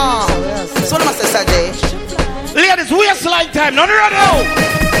girl up on. So what am I say, Sajay? Ladies, waistline time, none right now.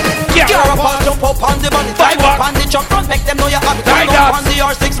 Yeah. Jump up on the body, drive up on the truck, front, make them know you have it. Turn up on the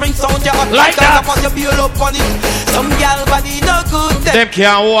R6 ring sound, you have it. Like that. Up on your build up on it. Some gal body no good. Them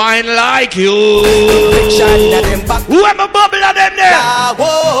can't whine like you. Who am a bubble of them there?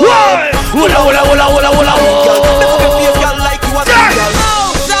 Hula, hula, hula, hula, hula, hula. Like you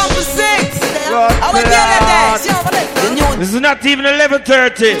oh, sample 6. How we dealing that? This is not even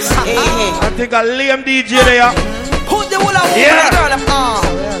 11:30. I think I lame DJ there. Put the hula hoop yeah. on the girl up.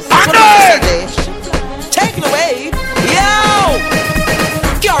 Take it away. Yo!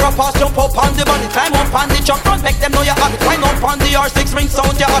 Cara pass, jump up on the body, climb up on the truck, front, make them know you have it. Wind up on the R6 ring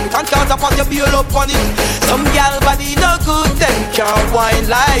sound, you have it. And cause up on your build up on it. Some gal body no good, them can't whine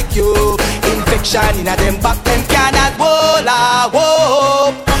like you. Infection in a them back, them cannot hula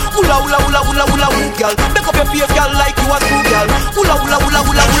hoop. Hula hula hula hula hula hoop, girl. Make up your face, girl, like you a school girl. Hula hula hula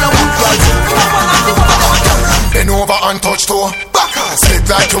hula hula hoop, girl. Bend over and touch toe. Back ass, slip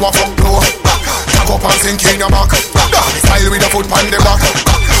like you a fuck. link in your back. Doggy style with a foot on the back.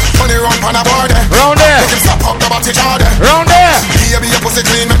 Money run on a board. Round there. Make him stop up the body jar. Round there. Baby, your pussy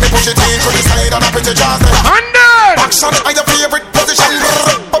clean, make me push it in. Could decide on a pretty jar. Action are your favorite position.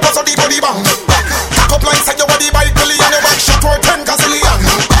 Papa so the body bang. Cock up like say your body by billion. Your back shot for 10 gazillion.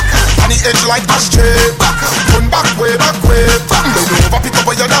 On the edge like ashtray. Turn back way, back way. Bend over, pick up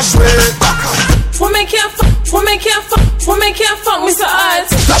where you dash way. Women can't fuck me so hard.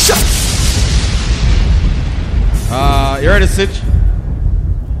 You ready, Sitch?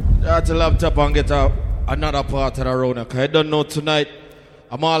 Get the laptop and get out another part of the round. I don't know tonight.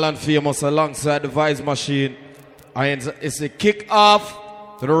 I'm all and famous alongside the Vice Machine. And it's a kick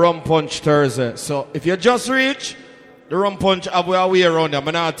off to the Rum Punch Thursday. So if you just reach the Rum Punch, we are way around there.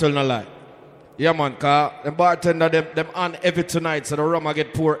 I'm not telling no lie. Yeah, man, because the bartender, them on every tonight, so the rum I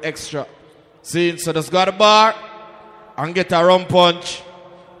get pour extra. See, so just got a bar and get a rum punch,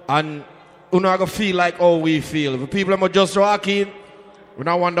 and we're not going to feel like how we feel. If people are just rocking, we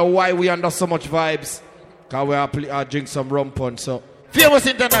don't wonder why we under so much vibes, because we are drink some rum punch. So, Famous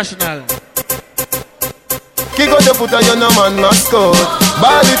International. Kick out the foot and you no man must go.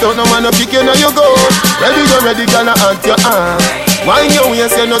 Ball it out, no man no kick you no you go. Ready, girl, and your arm. Wine your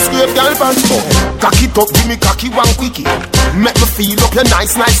waist, you no scrape, girl, pants go. Cock it up, give me cocky one quickie. Make me feel up your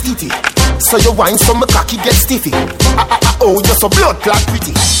nice titty. So you wine so my cocky get stiffy. Oh, you're so blood clot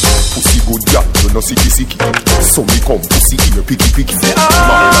pretty. Pussy good, yeah, you no sicky. So me come pussy here, picky.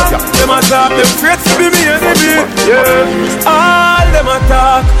 Them a talk, them afraid to be me enemy. Yeah. All them a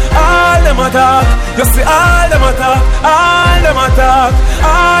talk. You see all them a talk.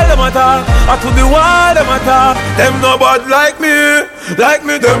 I to the wall them a talk. Them no bad like me. Them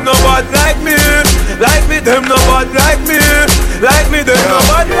no bad like me. Them no bad like me. Them no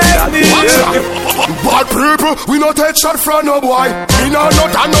bad like me. Bad people, we no take shot from no boy. We no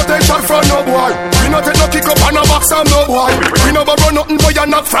take shot from no boy. We no take no kick up on no box from no boy. We no borrow nothing boy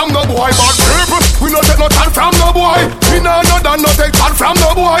and knock from no boy. Bad people, we no take no shot from no boy. We no take shot from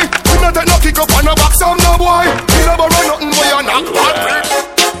no boy. We no take no kick up on no box from no boy. We no borrow nothing boy and knock. Bad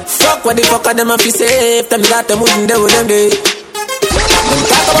people. Fuck what the fuck are them if you safe. Them got them wouldn't do with them day. Them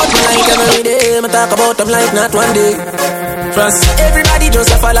talk about me like every day. Me talk about them like not one day. Trust everybody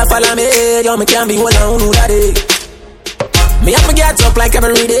just a follow me. Yo, me can't be one on who that day. Me have to get up like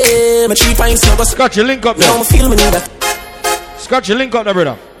every day. Me 3 pints no go. Scotch, you link up there. Yo, me feel me need that. Scotch, you link up there,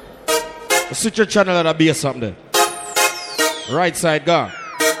 brother. Switch your channel at a base something there. Right side, go.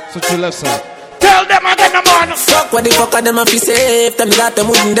 Switch your left side. Tell them again, the man. Fuck what the fuck are them if you safe. Them got them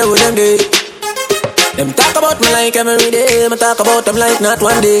wouldn't do with them day. Them talk about me like every day. Me talk about them like not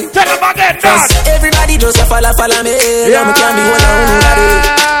one day. Tell them again, Trust everybody just a follow me. Yeah, me can't be one on who that day.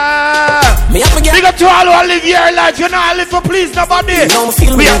 Me have to get. Big up to all who live your life. You know I live for please nobody.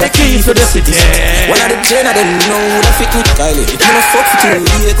 We are the keys to the city. One of the chain of them know who the fit me. Kylie, if you no fuck for two,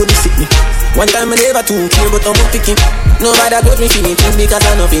 you couldn't sick me. One time I never too care, but I'm picking. Nobody got me feeling things because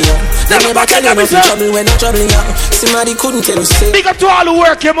I know you. They never tell you nothing trouble when I'm troubling you. Somebody couldn't tell you say. Big up to all who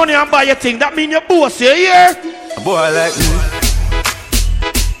work your money and buy your thing. That mean your boss, you hear? A boy like me.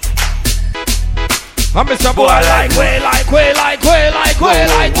 I'm Mr. Boy like way. A boy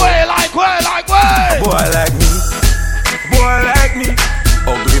like me.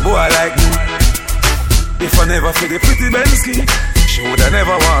 Ugly boy like me. If I never feel the pretty Bensky, she woulda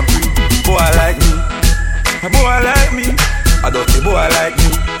never want me. Boy like me. A boy like me. A dirty boy like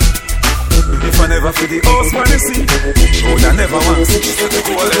me. If I never feel the house money see, she woulda never want me.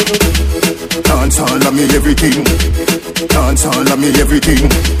 Dance all of me everything. Dance all of me everything.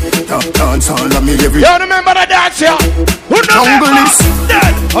 Dance all of me everything. You remember the dance here? Who knows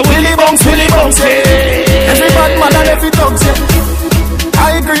that? Willy Bounce, yeah. Every bad man and every dog, yeah.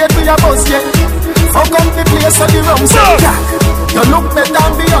 I agree with your boss, yeah. How come the place of the rum, yeah. You look better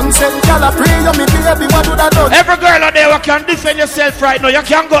than Beyonce. Y'all a pray you me baby, what do that do? Every girl out there who can defend yourself right now. You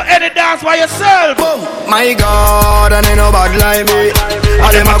can't go any dance by yourself. My God, and they no bad like me.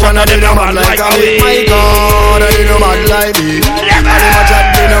 All them a gonna they no bad like me. My God, and they no bad like me. All them a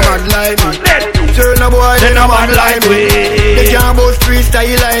chat they no bad like me. Turn a boy they no bad like me. They can't boast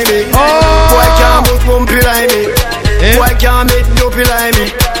freestyle like me. Boy can't boast bumpy like me. Boy can't make dopey like me.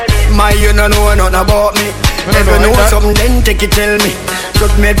 My you no know nothing about me. If you know something, then take it, tell me.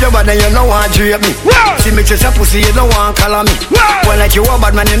 Just make your bad and you don't want to drape me. See me just a pussy, you don't want to call me. Well, like you a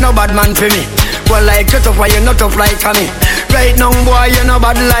bad man, you no bad man for me. Well, like you tough, why you not tough like me. Right now, boy, you no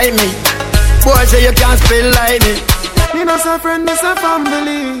bad like me. Boy, say you can't spell like me. Me not a friend, me a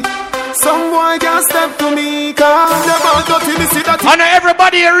family. Some boy can't step to me, cause the ball dirty, me see that. I know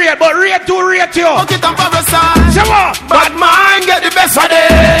everybody rate, but rate to rate you. Okay, I'm parasite. Come on. Bad man get the best of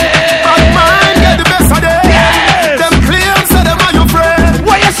them. Bad man get the best of them.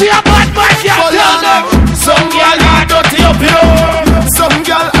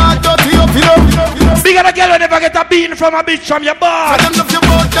 from a bitch from your bar.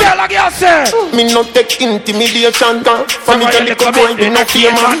 Tell a girl say. Me no take intimidation. For me to lick up boy, me no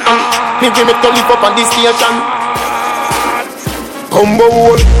fear man. Me give me to live up on this station. Combo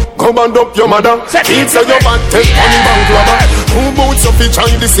wall, come and up your mother. Pizza your back, take money bank robber. Who boots up each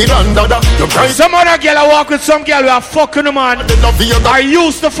and this irandada. Some other girl I walk with some girl who are fucking the man. I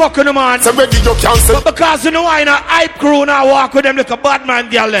used to fucking the man. So ready you cancel. But because you know I in a hype crew now walk with them like a bad man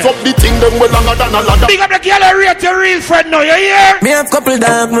girl. Fuck the thing them well longer than a ladder. Big up the girl I rate your real friend now, you hear? Me have couple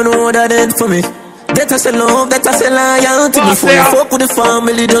dog, me know what that did for me. That I say love, that I say loyalty. Before you fuck with the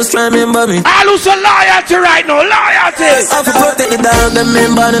family, just try remember me. I lose a loyalty right now, loyalty. I have to protect the dog, them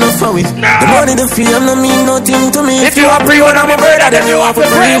member enough for it. The money, the fame, no mean nothing to me. If you are pre one of my brother, then you have to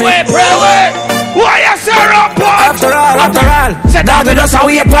pray away, pray away. Why you say Rum Punch? After all, say dog, we just a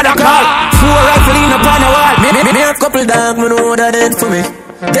wait for the call. Four rifle in upon the wall. Me have couple dog, me know what that did for me.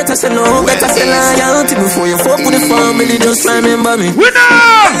 That I say love, that I say loyalty. Before you fuck with the family, just try remember me. We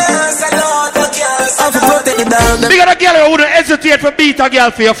know! Big up a girl who wouldn't hesitate for beat a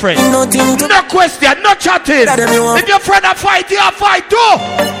girl for your friend. No question, no chatting. If your friend a fight, you a fight too.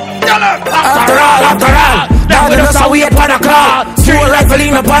 After all, now we just a wait for the call. Four rifle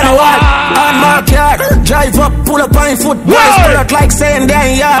in upon the wall. On my car, drive up, pull up on foot. Boys pull out like saying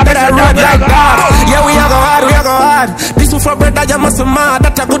damn, yeah, better road like that. Yeah, we a go hard, we a go hard. This one for brother, you must be mad.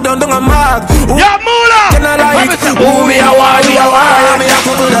 That a good down a mag. Yeah, Mula. Ooh, me a war, me a war. Me a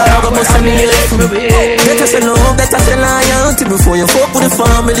couple dog, but send me left me. That I say love, that I say loyalty. Before you fuck with the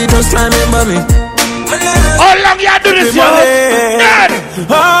family, just try remember me. How long you do this, yo?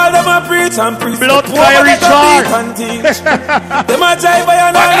 All them a preach and preach. Blood cry Richard. Them a jive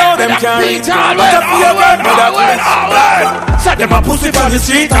and I know them can't reach. Set them a pussy on the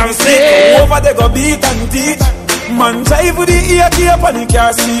street and say over they go beat and teach. Man jive with the ear tape and the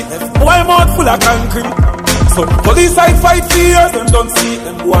car seat. Boy mouth full of concrete. So police side fight for years, them don't see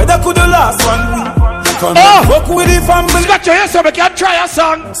them. Boy that could the last 1 week. Fuck with the family. Got your ears so we can try a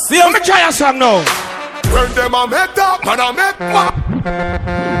song. See, let me try a song now. When them a make up, man a make up.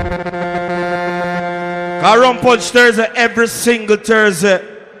 Rum Punch Thursday every single Thursday.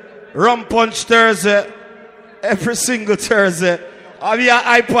 Rum Punch Thursday every single Thursday. Have your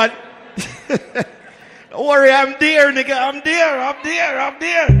iPod? Don't worry, I'm there, nigga. I'm there.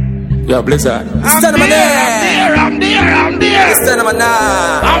 Yo, Blizzard. I'm there. I'm there. I'm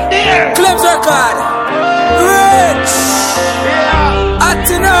there. Clips record. Rich. Yeah.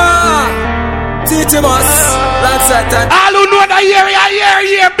 Atina. Teaching us. That's Satan. All who know that year.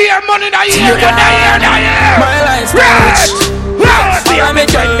 Beer money that year. My life's rich. I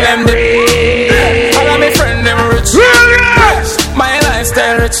make them rich. All of my friends them rich. My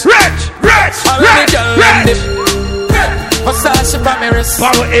lifestyle rich. I make them dip. Massage for me wrist.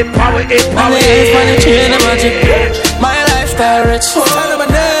 Power it. My lifestyle rich.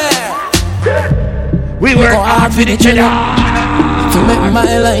 We work hard for each other to make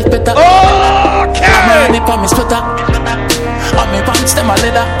my life better. Okay. I'm on me sweater. On me pants them a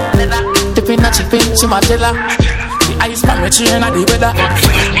leather. Dipping a chipping to my teller. The ice pan me chain at the weather.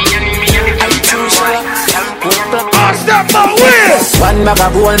 I too shallow. One bag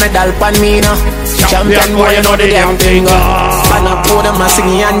of gold medal pan me now. Champion boy, you know the damn thing. Man a pour them a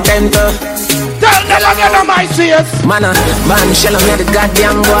singing anthem to. Tell them again on my serious. Man shell on me the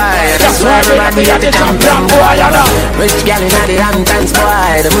goddamn boy. That's why everybody at the champion boy. Rich girl in the Hamptons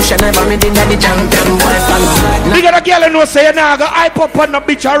boy. The bush never made in the champion boy. Big of the girl you know say you nah go hype up on the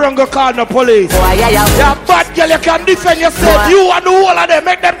bitch around go call the police. Boy, yeah. Bad girl you can defend yourself. Boy. You and the whole of them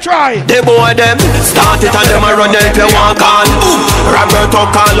make them try. The boy them start it and them a run if you want on. Roberto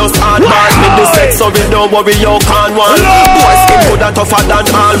Carlos hard man. Me the sex so we don't worry you can't one. Boy skin good and tougher than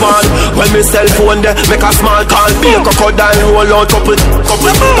all one. When me sell phone there, make a small call. Be a crocodile, roll out couple.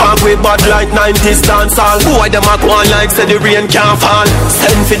 Talk with bad like 90s dance hall. Boy, them a go on like say the rain can't fall.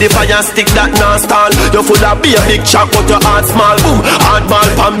 Send for the fire stick that non stall. You full of be a big chop, but your heart small. Boom, hard ball,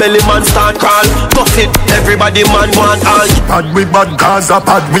 pan belly man start crawl. Buff it, everybody man want all. Pad we bad, Gaza,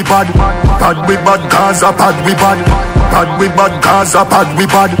 pad we bad. Pad we bad, Gaza, pad we bad. Pad we bad, Gaza, pad we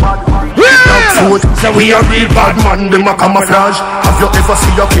bad. So we are real bad man, them a camouflage. Have you ever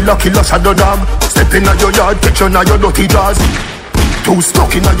seen a killer shadow dog? Step in your yard, picture now your dirty jaws. Too stuck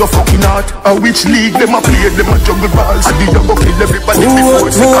in your fucking heart. A which league them a play, them a juggle balls. And you go kill everybody before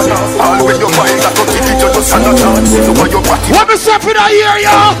it's second half. All when you find that you kill it, you just stand a chance. So why you party? What me say for that year,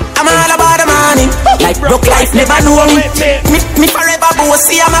 yo? I'm all about the money. Like broke life never know me. Me forever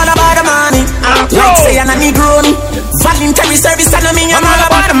bossy, I'm all about the money. Like say I'm a Negroni. Voluntary service and me, I'm all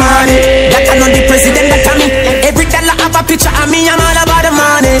about the money. That I know the president, that I me. Every dollar have a picture of me, I'm all about the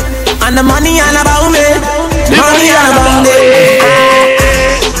money. And the money all about me. money and money.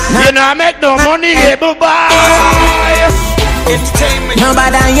 You know I make no money, bye.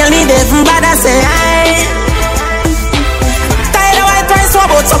 Nobody hear me, they from bad I say aye. Tired of white rice, so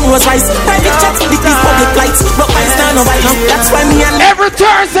about some rose rice. Private jets, big public flights. But my stand no right now, that's why me and every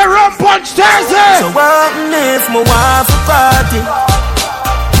Thursday, Rum Punch Thursday. So what if my wife a party?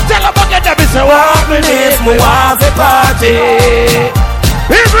 Tell them again that me say what if my wife a party?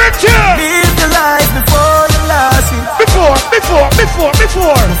 Every turn. Live the life before you lost it. Before.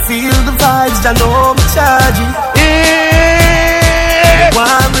 Feel the vibes, that know me charge it.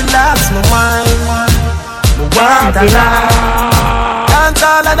 One relax, no mind. One relax. Dance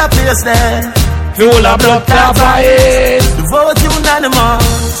all of the place there. Full of blood clot vibes. The vote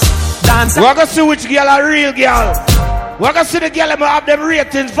unanimous. Dance. We're gonna see which girl a real girl. We're gonna see the girl who have them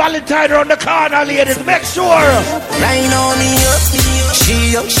ratings. Valentine around the corner, ladies. Make sure. Right on me up,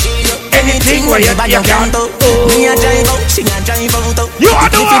 she up. Anything where you can do. Me a drive out, she can drive out. You are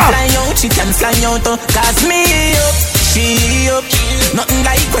the one. Fly out, she can fly out. Cause me up, she up. Nothing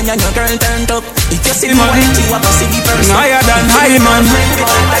like when your girl turned up. If you see me wine, you have to see the person. Higher than high, man.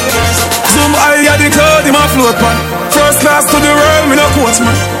 Some higher the cloud in my float, man. First class to the world, me no coach,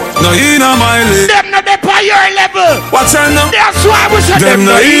 man. No in a my league. Them not up on your level. Watch out now. That's why we said them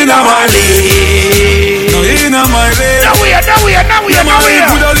no in a my league. No in a my league. Now we are. Them a lead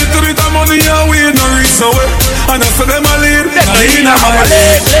with a little bit of money and we no reach away. And after them a lead. No in a my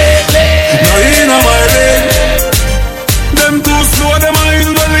league. No in a my league. Them too slow, them a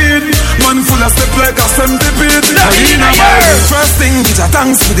in the lead. Man full of step like a centipede. No in a my league. First thing, bitch,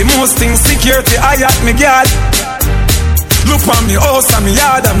 thanks for the most things. Security, I at me guard. Look on me house and me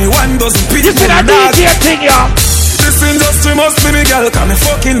yard and me one dozen people. You see that DJ thing, yeah? This industry must be me girl, cause me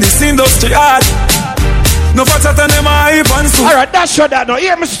fucking this industry hard. No fatter than them hype and so. Alright, that's sure that now.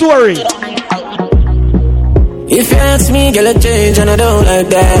 Hear my story. If you ask me, girl, a change and I don't like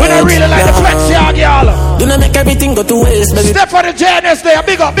that. When I really like the flex, yeah, girl. Do not make everything go to waste, baby. Step for the JNS there.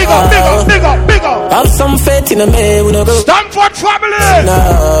 Big up. Have some faith in a man, we no go. Stanford family.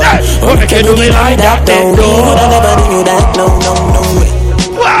 No. Yes. What can do me like that, no. We would have never do that, no way.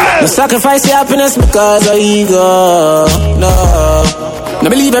 Well. No sacrifice your happiness because of ego, no. No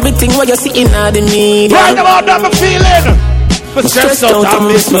believe everything what you're seeing in the media. Right about that, I'm feeling. But stressed out, I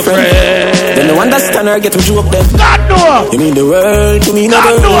miss my friend. Then no understand her, get to joke them. God know. You mean the world to me, no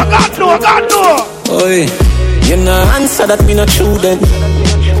God know. Oi, you know answer that me not true then.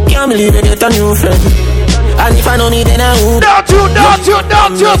 Can't believe you get a new friend. And if I know me, then I would.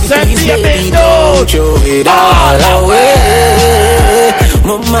 Don't you send me a big don't throw it all away.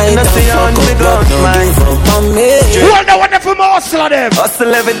 My mind don't fuck up, but don't give up on me. Wonder what if I'm hustle them?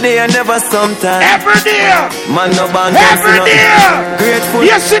 Hustle every day and never sometime. Every day. Man no band. Every day. Grateful.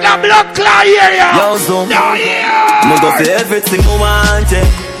 You see the blood clot here, yeah. Yo, zoom. No, yeah. Me go for everything we want, yeah.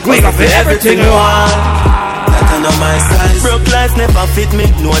 We go for everything we want. That kind of my size. Broke life never fit me.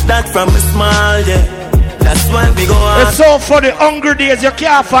 Know that from a small, yeah. That's why we go on. It's so funny. Hungry days you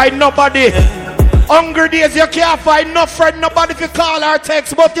can't find nobody. Hungry days you can't find no friend, nobody if you call or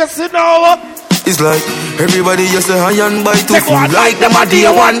text. But you see now, it's like everybody you say high and buy to feel like them a day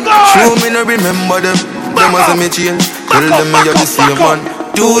one. Show me no remember them. Them as a me chain. Tell them me you're the same one.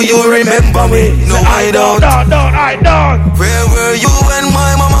 Do you remember me? No, I don't. Where were you when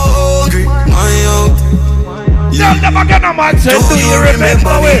my mama hungry? My out. They'll never get no man say, do you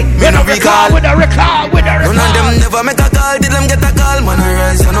remember me? When I recall with a recall. None of them never make a call, did them get a call? Man, I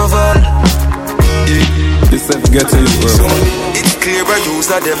rise and over. This stuff get to you, bro. It's clear I use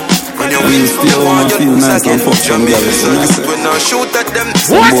of them. When you win, still wanna feel nice and fuck some girls. When I shoot at them.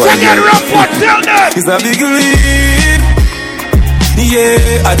 Once again, Rum Punch, tell them. It's a big lead.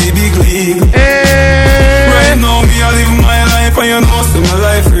 Yeah, at the big league. Right now, me I live my life and you know see my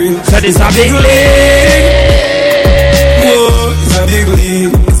life real. So this a big league. Whoa, it's a big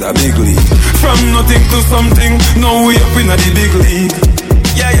league. It's a big league. From nothing to something, now we up in the big league.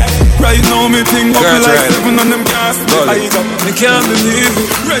 Yeah. Right now me think up like seven on them cars. Me can't believe it.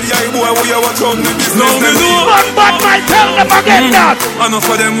 Ready eye boy, we are watch out me business. Now me know. But my tell them again that. Enough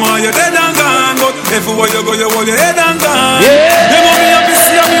for them why you're dead and gone. But everywhere you go, you hold your head and gone. Yeah. Them only happy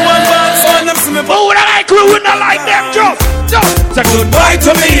see me one bad. So them see me. But would I like we would not like them, Joe. Say goodbye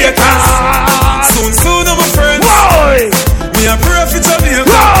to me, soon, my friends. Boy. Me a pray for Jamaica.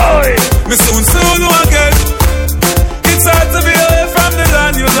 Boy. Me soon again. It's hard to be away from the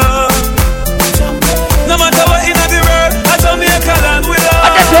land you love. No matter what in the world, a Jamaica land we love.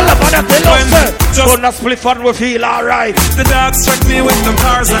 I tell them, just bun a split fun, we feel alright. The dogs struck me with the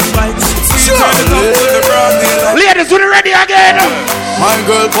cars and bikes. So you turn it up with the broad daylight. Ladies, when you ready again? My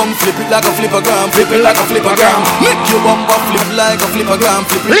girl, come flip it like a flippergram, flip it like a flippergram. Make your bumper flip like a flippergram,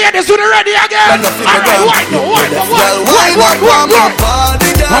 flip it. Ladies, when you ready again? Alright, wind up, my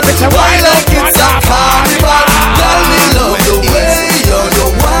body down. Why like it's a carnival? Tell me love the way you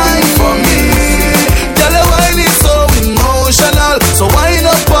wine for me. Tell her wine is so emotional, so wine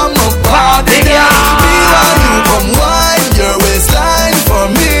up on my body down. Me and you come wine your waistline for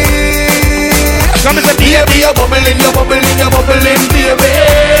me. Come and say, baby, you're bubbling, baby.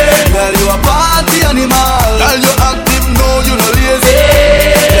 Girl, you a party animal. Girl, you active, no, you no lazy.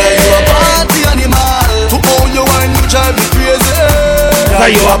 Girl, you a party animal. To own your wine, you drive me crazy. Girl,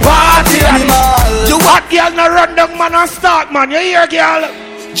 you a party animal. You what, girl, no run down, man, and start, man. You hear, girl?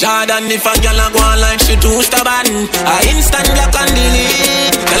 Jordan, if a girl a go on like she too stubborn, I instant block and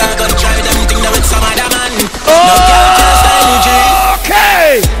delete. Girl, I gon' try them thing that with some other man. No girl can style it.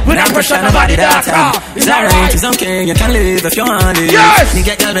 Okay, we don't push on nobody that it's alright, it's okay, you can live if you want it. Yes! You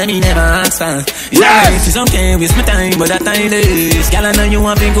get girl when you never ask for. It's alright, it's okay, waste my time, but that time is. Girl, I know you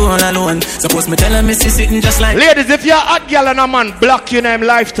want to go all alone. Suppose me tell her me sitting just like. Ladies, if you're a hot girl and a man block you in them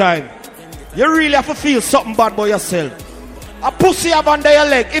lifetime, you really have to feel something bad by yourself. A pussy up under your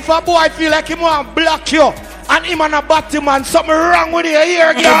leg. If a boy feel like he want to block you, and him and a batty man, something wrong with you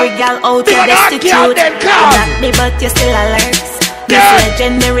here, girl. Every girl out there destitute. Black me, but you still alert. This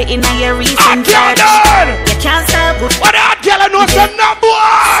legendary in your recent church. You can't sell good. What that girl I know some no boy.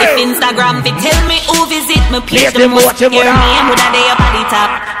 If Instagram they tell me who visit me, please the most your name would have day up at the top.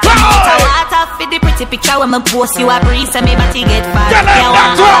 Put a water for the pretty picture when me post you a breeze and me body get fat. You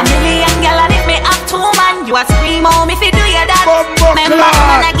want a million girl and if me have two man, you a scream home if you do your that. Remember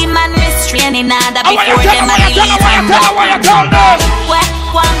man I give man restraining order before them a release and what?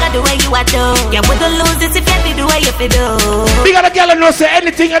 Wanga the way you are do. You wouldn't lose this if you did the way you feel do. Big of the girl no say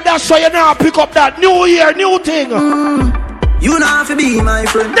anything and that's why you now pick up that new year, new thing. You not have to be my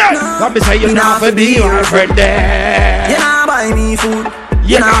friend. Let me say you not have to be my friend there. You not buy me food.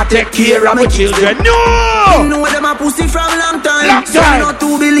 You not take care of my children. No. You know them a pussy from long time. So you not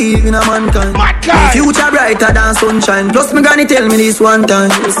to believe in a mankind. My future brighter than sunshine. Plus me granny tell me this one time.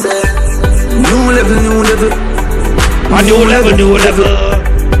 She said, new level, new level. A new level, new level.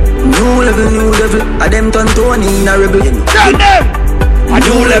 New level, new level. A them turn Tony in a rebel. Tell them. A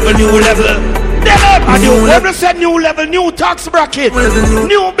new level, new level. A new level. Said new level, new tax bracket.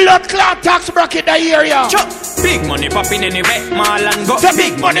 New blood clot tax bracket that area. Big money popping anyway, Marlon go. Say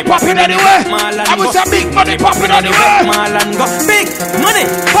big money popping anyway. I would say big money popping anyway. Marlon go. Big money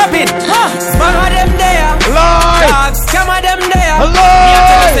popping. Bang of them there. Lord. Scam of them there. Lord. Me a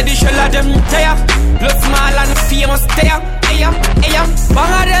tell you say the shell of them there. Plus Marlon famous there.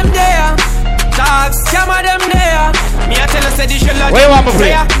 Bang of them there. Dogs, scam of them there. Me a tell you say the shell of them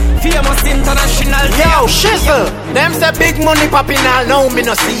there. Famous international. Yo, shizzle. Them say big money popping all now me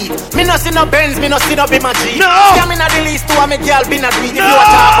no see. Me no see no Benz, me no see no Bima G. No. Scam inna the list to a me girl be not read. If you a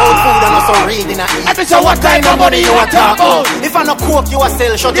talk about food and also reading a eat. If so what kind of money you a talk about? If I no coke you a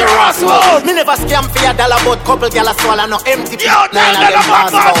sell, shut your ass mouth. Me never scam for $1 but couple gal a swallow no empty. Yo, nine of them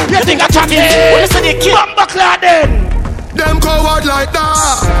bars out. You think I chatting? When you say the kid Bumba clad then. Them coward like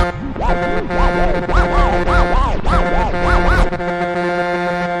that.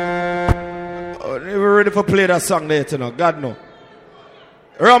 We're ready for play that song later now. God no.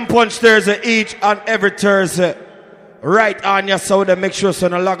 Rum Punch Thursday each and every Thursday. Right on your so then make sure so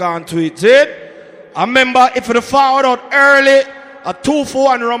you log on to it. See? And remember, if you forward out early, a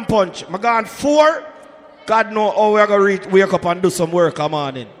 2-4 Rum Punch. I'm going 4. God know how we're going to wake up and do some work come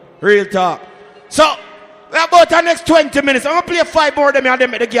on in. Real talk. So, we're about the next 20 minutes. I'm going to play 5 more of them and then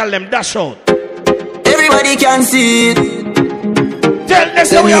make the girl them dash out. Everybody can see it. Tell them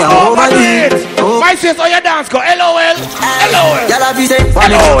so we are over it. My sis, how you dance go? LOL. LOL. Y'all have to say, want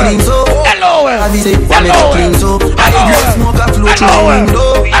me to clean so. LOL. Have to say, want me to clean so. I get smoke a flow through the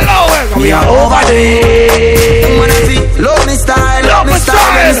window. LOL. We are over it. When I feel, love me style, love me style.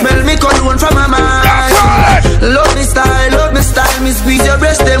 When you smell me cologne from my mind. Love me style, me squeeze your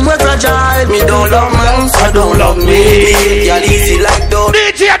breast, them we're fragile. Me don't love man, so don't love me. Y'all easy like dough.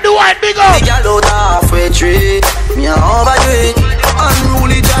 DJ do it, big up. Me y'all out halfway tree. Me a over it.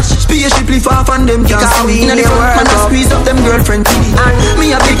 Unruly Josh, spaceship lift off and them can't see. Inna the front man a squeeze up them girlfriend TV.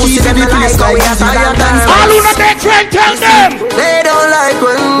 Me a big keys in the place like easy like dance. All who not make friend, tell them. They don't like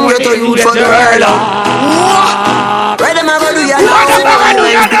when we get a youth for the world up. Where them a go do ya now?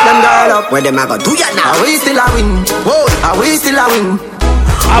 Pick them girl up. Where them a go do ya now? Are we still a win? Whoa, are we still a win?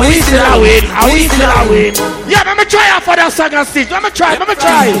 Are we still a win? Are we still a win? Yeah, let me try out for that song and stitch. Let me try.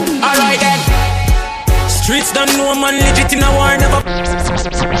 Alright then. Streets don't know man legit in a war never.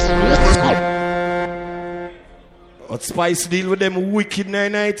 What Spice deal with them wicked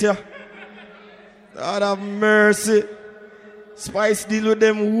night, yeah? God have mercy. Spice deal with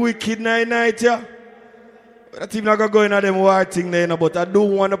them wicked night, yeah? That even not gonna go into them war thing there, but I do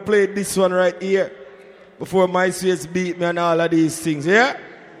want to play this one right here before my Swiss beat me and all of these things, yeah?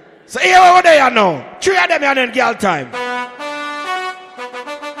 So here over there now. 3 of them and then girl time.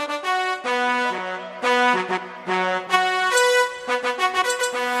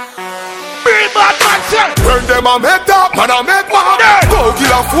 When them a make that, man a make mad. Go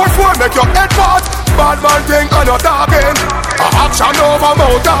kill a 4-4, make your head fat. Bad man thing and you're talking. A action over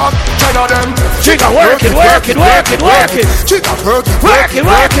mouth talk. 10 of them. Chica work it. Chica work it.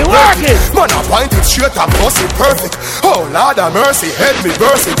 Man a point it straight and bust it perfect. Oh Lord have mercy, head me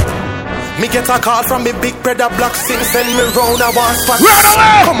bursting. Me get a call from me big brother Black Sing. Send me round a one spot.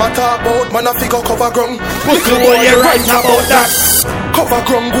 Come and talk about man a figure cover ground. Look what you right about that. Cover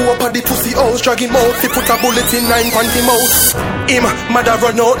ground go up at the pussy house. Drag him out, he put a bullet in 9 panty mouth. Him, mother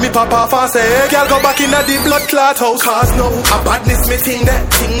run out, me papa fast say, hey, girl go back in the blood clot house. Cause no, a badness me thing there.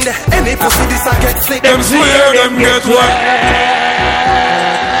 Any pussy this a get slick. Them swear them get wet.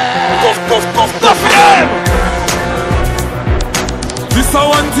 Cuff them. This a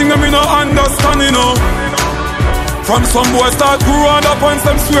one thing I me no understand, you know. From some boys start growing up and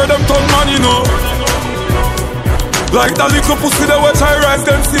some swear them tongue man, you know. Like that little pussy that watch I rise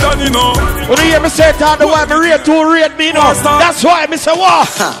them sit down, you know. When you hear me say that, the way me rate 2 rate me, you know. That's why me say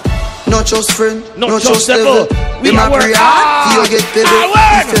what? Not just friend, not just devil. We a work hard, you get the bill.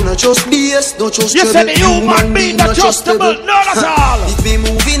 If you not just BS, not just you said the human being not trustable. No, that's all. If we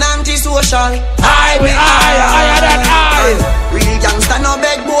moving anti-social, higher than I. Real gangsta no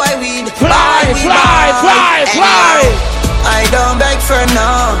beg boy weed. Fly. I don't beg for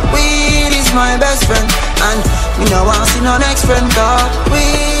no. Weed is my best friend, and me no want see no next friend. God,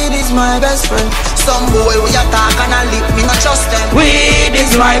 weed is my best friend. Some boy we attack and I lip, me not trust them. Weed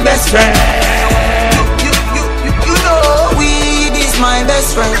is my best friend. You know, weed is my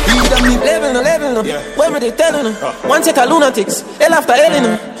best friend. Level no. When they telling them, one set of lunatics, hell after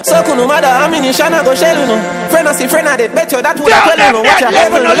hell, so no matter how many shana go shell, friend I see friend I did bet you that would have tell you. Watch a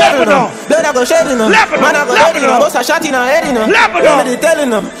level no. Blood I go shed, man I go ready, boss a shot in a head, when they telling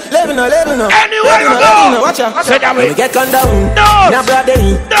them, level no. Anywhere you go, watch a, when we get gunned down, now brother,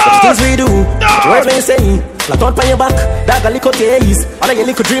 things we do, what we say. Flat on your back, dog a little case. All of your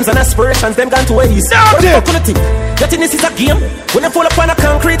little dreams and aspirations, them gone to waste. What the fuck you think? That this is a game. When you fall upon a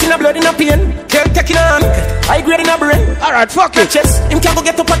concrete in a blood in a pain, can't take it on. I grade in a brain. Alright, fuck it. Chest, him can't go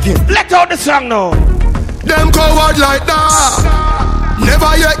get up again. Let out the song now. Them coward like that,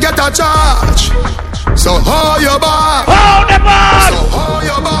 never yet get a charge. So hold your back. Hold the man. So hold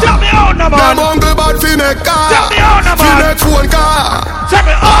your back. Tell me on the man. Them hungry bad fi make car. Tell me on the man. Fi make phone car. Tell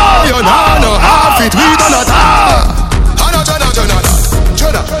me on. You know no half it. We don't know that.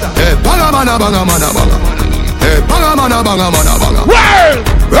 Chada. Hey, banga mana. Hey, banga mana. World.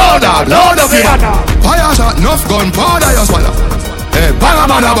 Round out, load of it. Fire shot, enough gun, powder you swallow. Hey, banga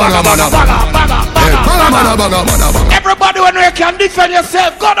mana. Hey, banga mana. Everybody when you can defend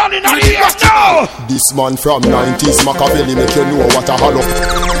yourself, go down in the ear now. This man from 90s Machiavelli make you know what a hollow.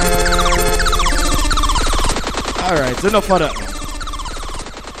 Alright, enough for that.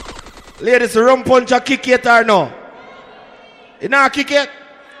 Ladies, the rum punch a kick it or no? You not kick it?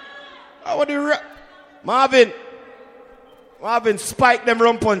 What do you Marvin, spike them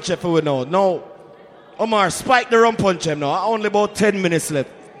rum punch if we know. No. Omar, spike the rum punch him now. Only about 10 minutes left.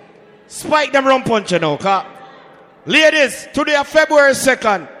 Spike them rum punch now, car. Ladies, today February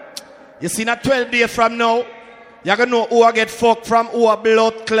 2nd. You see not 12 days from now. You're gonna know who I get fucked from, who a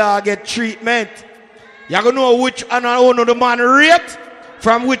blood clot get treatment. You're gonna know which one of the man rate,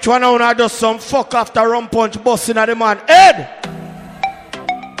 from which one I does some fuck after rum punch busting at the man head.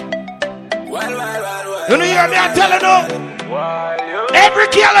 You know hear me I telling you? Every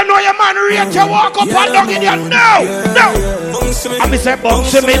girl I know your man rate, you walk up and down in your no. I say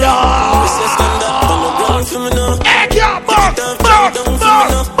bounce me down. Hey girl, bounce.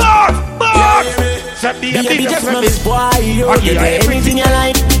 Say baby, just let me boy, you get everything you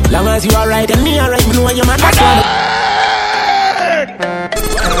like. Long as you are right and me alright, me know your man that's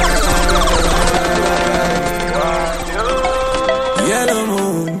Yellow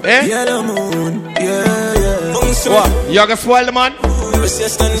moon, yellow moon, yeah. What? You gonna spoil the man?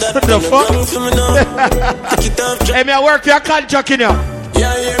 What the fuck? Hey, me I work for your contract in here.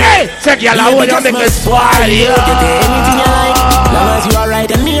 Hey, check your love, you make me spoil you. Get anything you like. Long as you are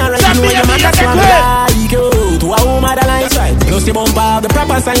right and me alright, you know your man that's one like. To a woman that likes right. You Just the bumper, the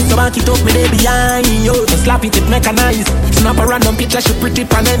proper size, so back it up, me they behind yo. Just slap it mechanized. Snap a random picture, she pretty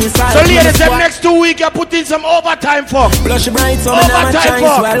pan any side. So ladies, the next 2 weeks, you put in some overtime for. Blush bright, so me never chance.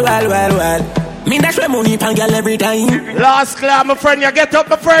 Well. Me dash my money pan girl every time. Last class, my friend, you get up,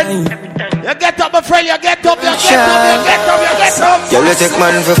 my friend. You get up, my friend, you get up. Yeah, you take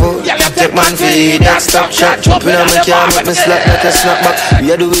man for food, take man for eat. That stop chat, jumping on my car, make me slap like a snapback.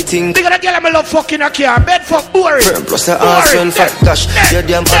 We are doing things. They gonna get me love fucking a car, bed fuck boring. Plus the ass when fat dash, you're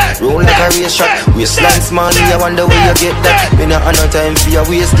damn hot, roll like a race track. Waistline small, I wonder where you get that. Me not have no time for your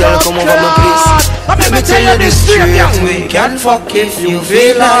waist, girl, come over my place. Let me tell you this straight, we can fuck if you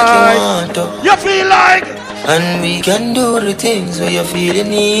feel like you want to. You feel like. And we can do the things where you feel you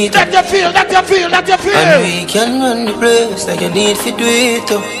need. That you feel. And we can run the place like you need to do it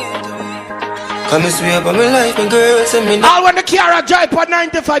too. Come and swear by my life, my girls and me. All when the car drive at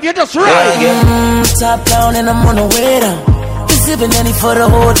 95, you just ride. Top down and I'm on the way down. Sipping any for the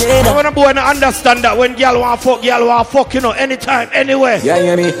whole day. I wanna boy understand that when girl want fuck, you know, anytime, anywhere. Yeah,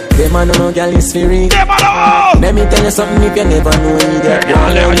 hear me? Them man no girl is free. Them alone. Let me tell you something if you never know it.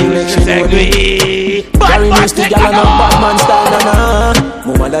 Girl, you make she know me. Carry used to girl and a bad man style,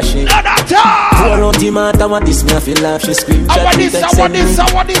 Mama that shit. Pour out the matter, what this me I feel like she scream. I want this. She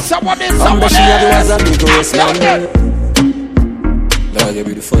has a big waistline. Lord, you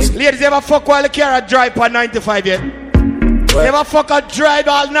be the first. Ladies, you ever fuck while the car drive at 95 yet? You ever fuck a drive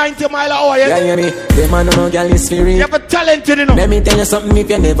all 90 miles an hour yet? Yeah, hear me? Them man no girl is free. You have a talented, you know. Let me tell you something if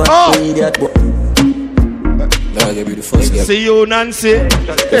you never know idiot. Lord, you be the first. See you, Nancy.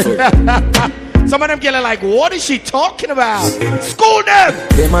 Some of them girls are like, what is she talking about? School them.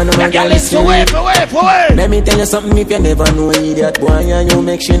 Them man no girl is free. Wait. Let me tell you something if you never know idiot. Boy, and you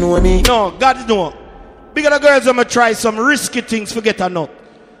make she know me. No, God no. Bigger the girls, I'm gonna try some risky things, forget or not.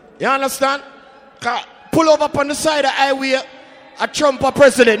 You understand? Pull over up on the side of the highway. A Trump a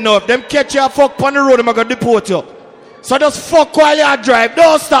president now. If them catch you a fuck on the road, I'm gonna deport you. So just fuck while you drive.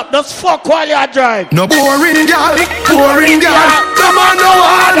 Don't stop. Just fuck while you drive. No boring girl. Come on,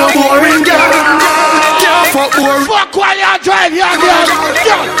 no boring girl. Fuck boring. Fuck while you drive, you girl.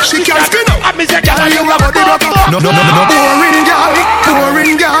 She can't spin up. I'm Mr. Girl, you a body broker. No boring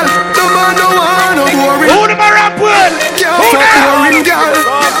girl. Come on, no boring. Who the man with? Fuck boring girl.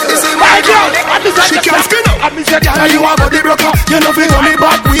 My girl, she can't spin up. I'm Mr. Girl, you a body broker. You know fi only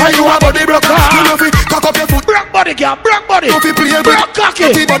bad way. You a body broker. You know fi cock up your foot. Broke body, girl. Broke body. You fi play broke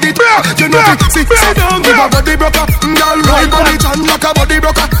cocky. Body broke. You know fi sit down. You a body broker. Girl, ride on it and like a body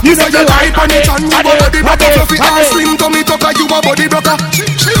broker. You say you ride on it and you a body broker. You fi ass slim tummy tucker. You a body broker.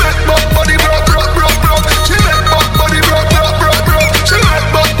 She make body broke. She make body broke. She make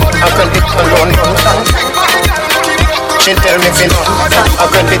body broke. I can hit alone. She tell me fin. I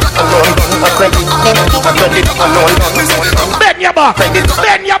can hit alone. Bend your back.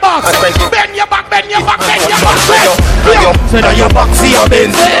 Bend your back. Bend your back. Bend your back. Bend your back. Say that your back for your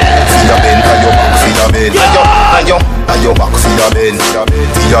bend. For your bend. For your back for your bend. For your back for your bend.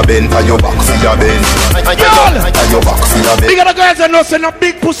 For your bend. For your back for your bend. For your back for your bend. Big of the girls that know say no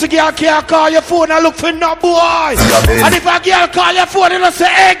big pussy girl can't call your phone and look for no boy. And if a girl call your phone and say,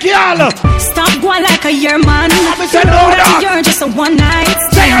 hey girl, stop going like a year man. I say no that. You're just a one night.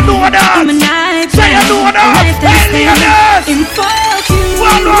 Say I know that. I'm a night. Say I know that. Him fuck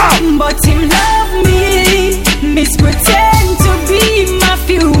you, but him love me. Miss pretend to be my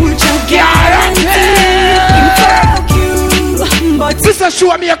future guarantee. Him fuck you, but this is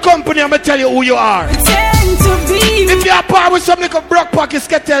show me a company. I'ma tell you who you are. Pretend to be. If you are part with some little broke pockets,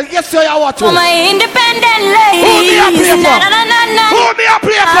 get tell. Yes, sir, you what? For my independent ladies. Who me a play for? Who me a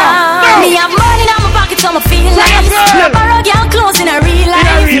play for? No. Me have money in my pocket, so I feel like. Me borrow girl clothes in a real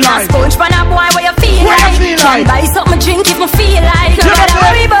life. Me a sponge pan a boy where you feel like. Can buy something drink if me feel like. No matter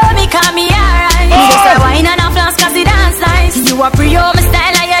worry about me, call me alright. Just a wine and a flask 'cause it dance nice. You a pre-o, my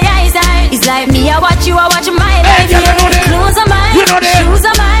style like your eyes. It's like me, I watch you, I watch my life. Clothes are mine, shoes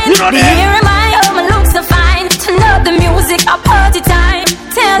are mine, the hair are mine. Oh, my looks are fine. Turn up the music, a party time.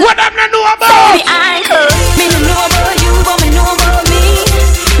 Tell what I'm not know about. Me I don't know about you, but me know about me.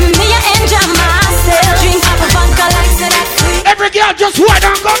 Me I enjoy myself. Drink up a vodka like that free. Every girl just wine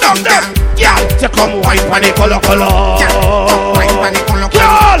and go down there. Yeah, to come wine pon the color. Wine pon the color.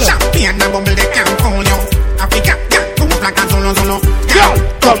 Champagne and bubble they can't call you. Africa, come like a zolo. Girl,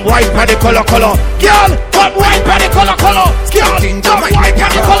 come wine pon the color. Girl, come wine pon the color. Girl, come wine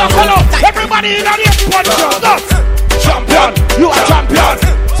pon the color. Everybody in the airport, champion, you are champion.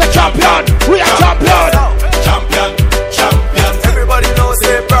 Say champion, we are champion. Champion. Everybody knows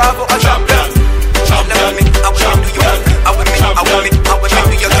say bravo, a champion.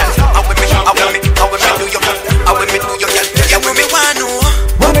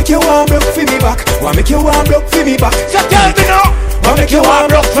 you want broke for me back? What make you want broke for me back? So tell me now. What make you want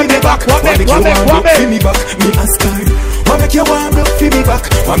broke for me back? What make you want broke for me back? Me ask her. What make you want broke for me back?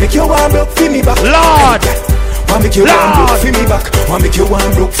 What make you want broke for me back? Lord. What make you want broke for me back? What make you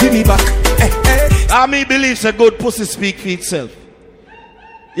want broke for me back? I me believes a good pussy speak for itself.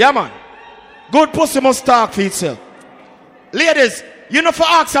 Yeah, man. Good pussy must talk for itself. Ladies, you know for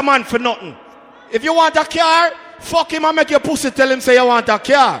ask a man for nothing. If you want a car, fuck him and make your pussy tell him say you want a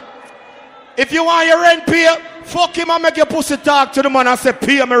car. If you want your rent pay, fuck him and make your pussy talk to the man and say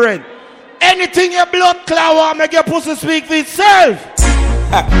pay me rent. Anything your blood clot want make your pussy speak for itself.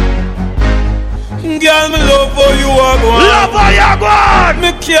 Girl, me love how you are going. Love how you are going.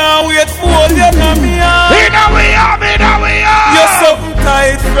 Me can't wait for you in me arm. In we are. You're something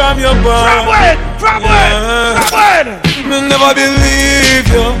tight from your body. From when? Me never believe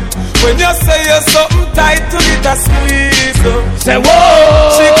you when you say you're something tight to it a squeeze you. Say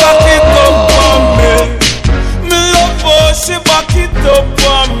whoa. She back it up on me. Me love how she back it up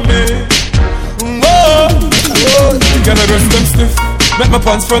on me. Whoa. Can I dress them stiff? Make my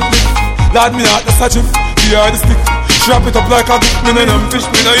pants front lift. Lad me out the satchel, the hard stick. Strap it up like a bit, me and them fish,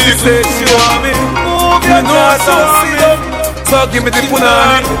 me no eat. She say she want me, move your nose so see them. So give me the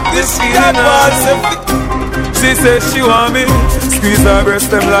punani, this she and all she say she want me, squeeze her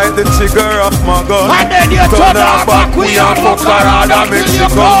breast them like the trigger of my gun. And then you turn her back, we are fuck her hard and make she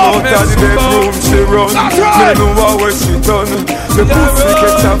come out of the bedroom, she run. That's right. Me know what she done. The pussy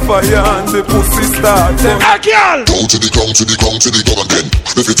catch a fire and the pussy start. Girl, go to the ground, to the ground, to the ground again.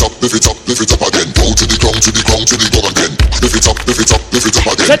 Lift it up, lift it up, lift it up again. Go to the ground, to the ground, to the ground again. Lift it up, lift it up, lift it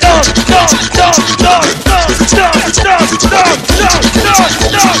up again. Go to the ground, to the ground, to the ground again. Lift it up, lift it up, lift it up again. Go to the ground, to the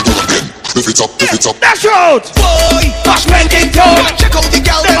ground, to the ground again. Lift it up, lift it up. That's right. Boy, bash men in town. Check out the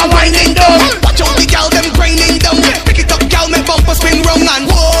gal, them winding down. Watch out the gal, them grinding down. Pick it up, gal, make bumper spin round and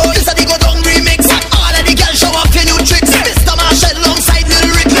whoa. This a the go down remix. All of the gal show off the new tricks. Mr. Marshall alongside Lil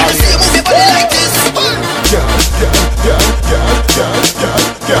Rick. Let me see you move your body like this.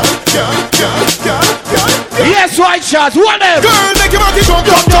 Yes, white shots, what them? Girl, make your body jump,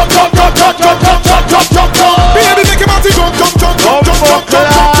 jump, jump, jump, jump, jump, jump, jump, jump, jump, jump, jump. Baby, make your body jump, jump, jump, jump, jump, jump, jump,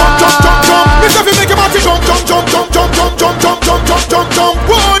 jump, jump, jump, jump. Miss Effie, make your body jump, jump, jump, jump, jump, jump, jump, jump, jump, jump, jump, jump.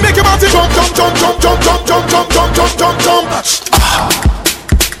 Boy, make your body jump, jump, jump, jump, jump, jump, jump, jump, jump, jump, jump.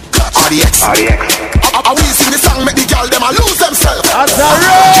 RDX. I will sing the song, make the girl them a lose themselves. That's a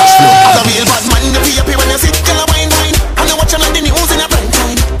real. As a real bad man, you feel happy when you sit in a wine. And you watch on the news in a prime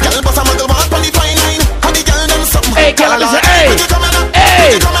time. Girl, boss a muggle walk on the fine line. And the girl them something. Hey, girl, listen, hey.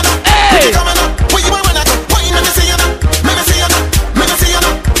 Hey. Hey. Where you are when I go? Wine, let me see you now. Let me see you now. Let me see you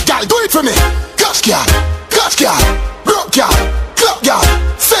now. Girl, do it for me. Gosh, girl. Gosh, girl. Broke girl. Club girl.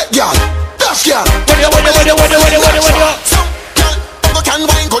 Fat girl. Dash girl. What you? Can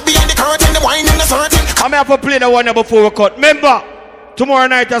wine good behind the curtain, the wine in the certain. I'm here to play the one before we cut. Remember, tomorrow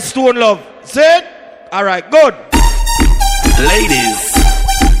night at Stone Love. See it? Alright, good. Ladies,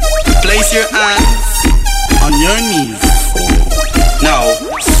 place your hands on your knees. Now,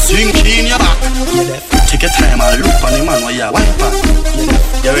 swing in your back. Take your time and look on the man while you're wipe back.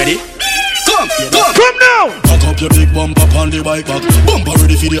 You ready? Come now! Pack up your big bumper on the bike back. Bumper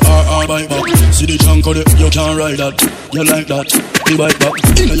ready for the RR bike back. See the junk of it, you can't ride that. You like that, the bike back.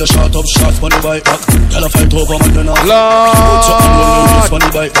 You know you shot up shots on the bike back. Y'all fight over man, you know. Put your hand on your waist on the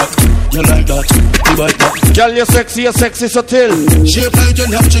bike back. You like that, the bike back. Girl, you're sexy so till. Shape like you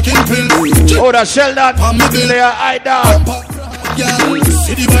have chicken pill. Oh, that shell that. They are eye down.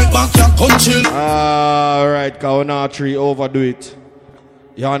 See the bike back, you come chill. Alright, Kawana 3, overdo it.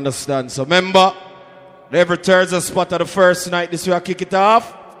 You understand? So remember, every Thursday spot of the first night this week I kick it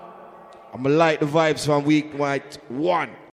off. I'm gonna light the vibes from week 1.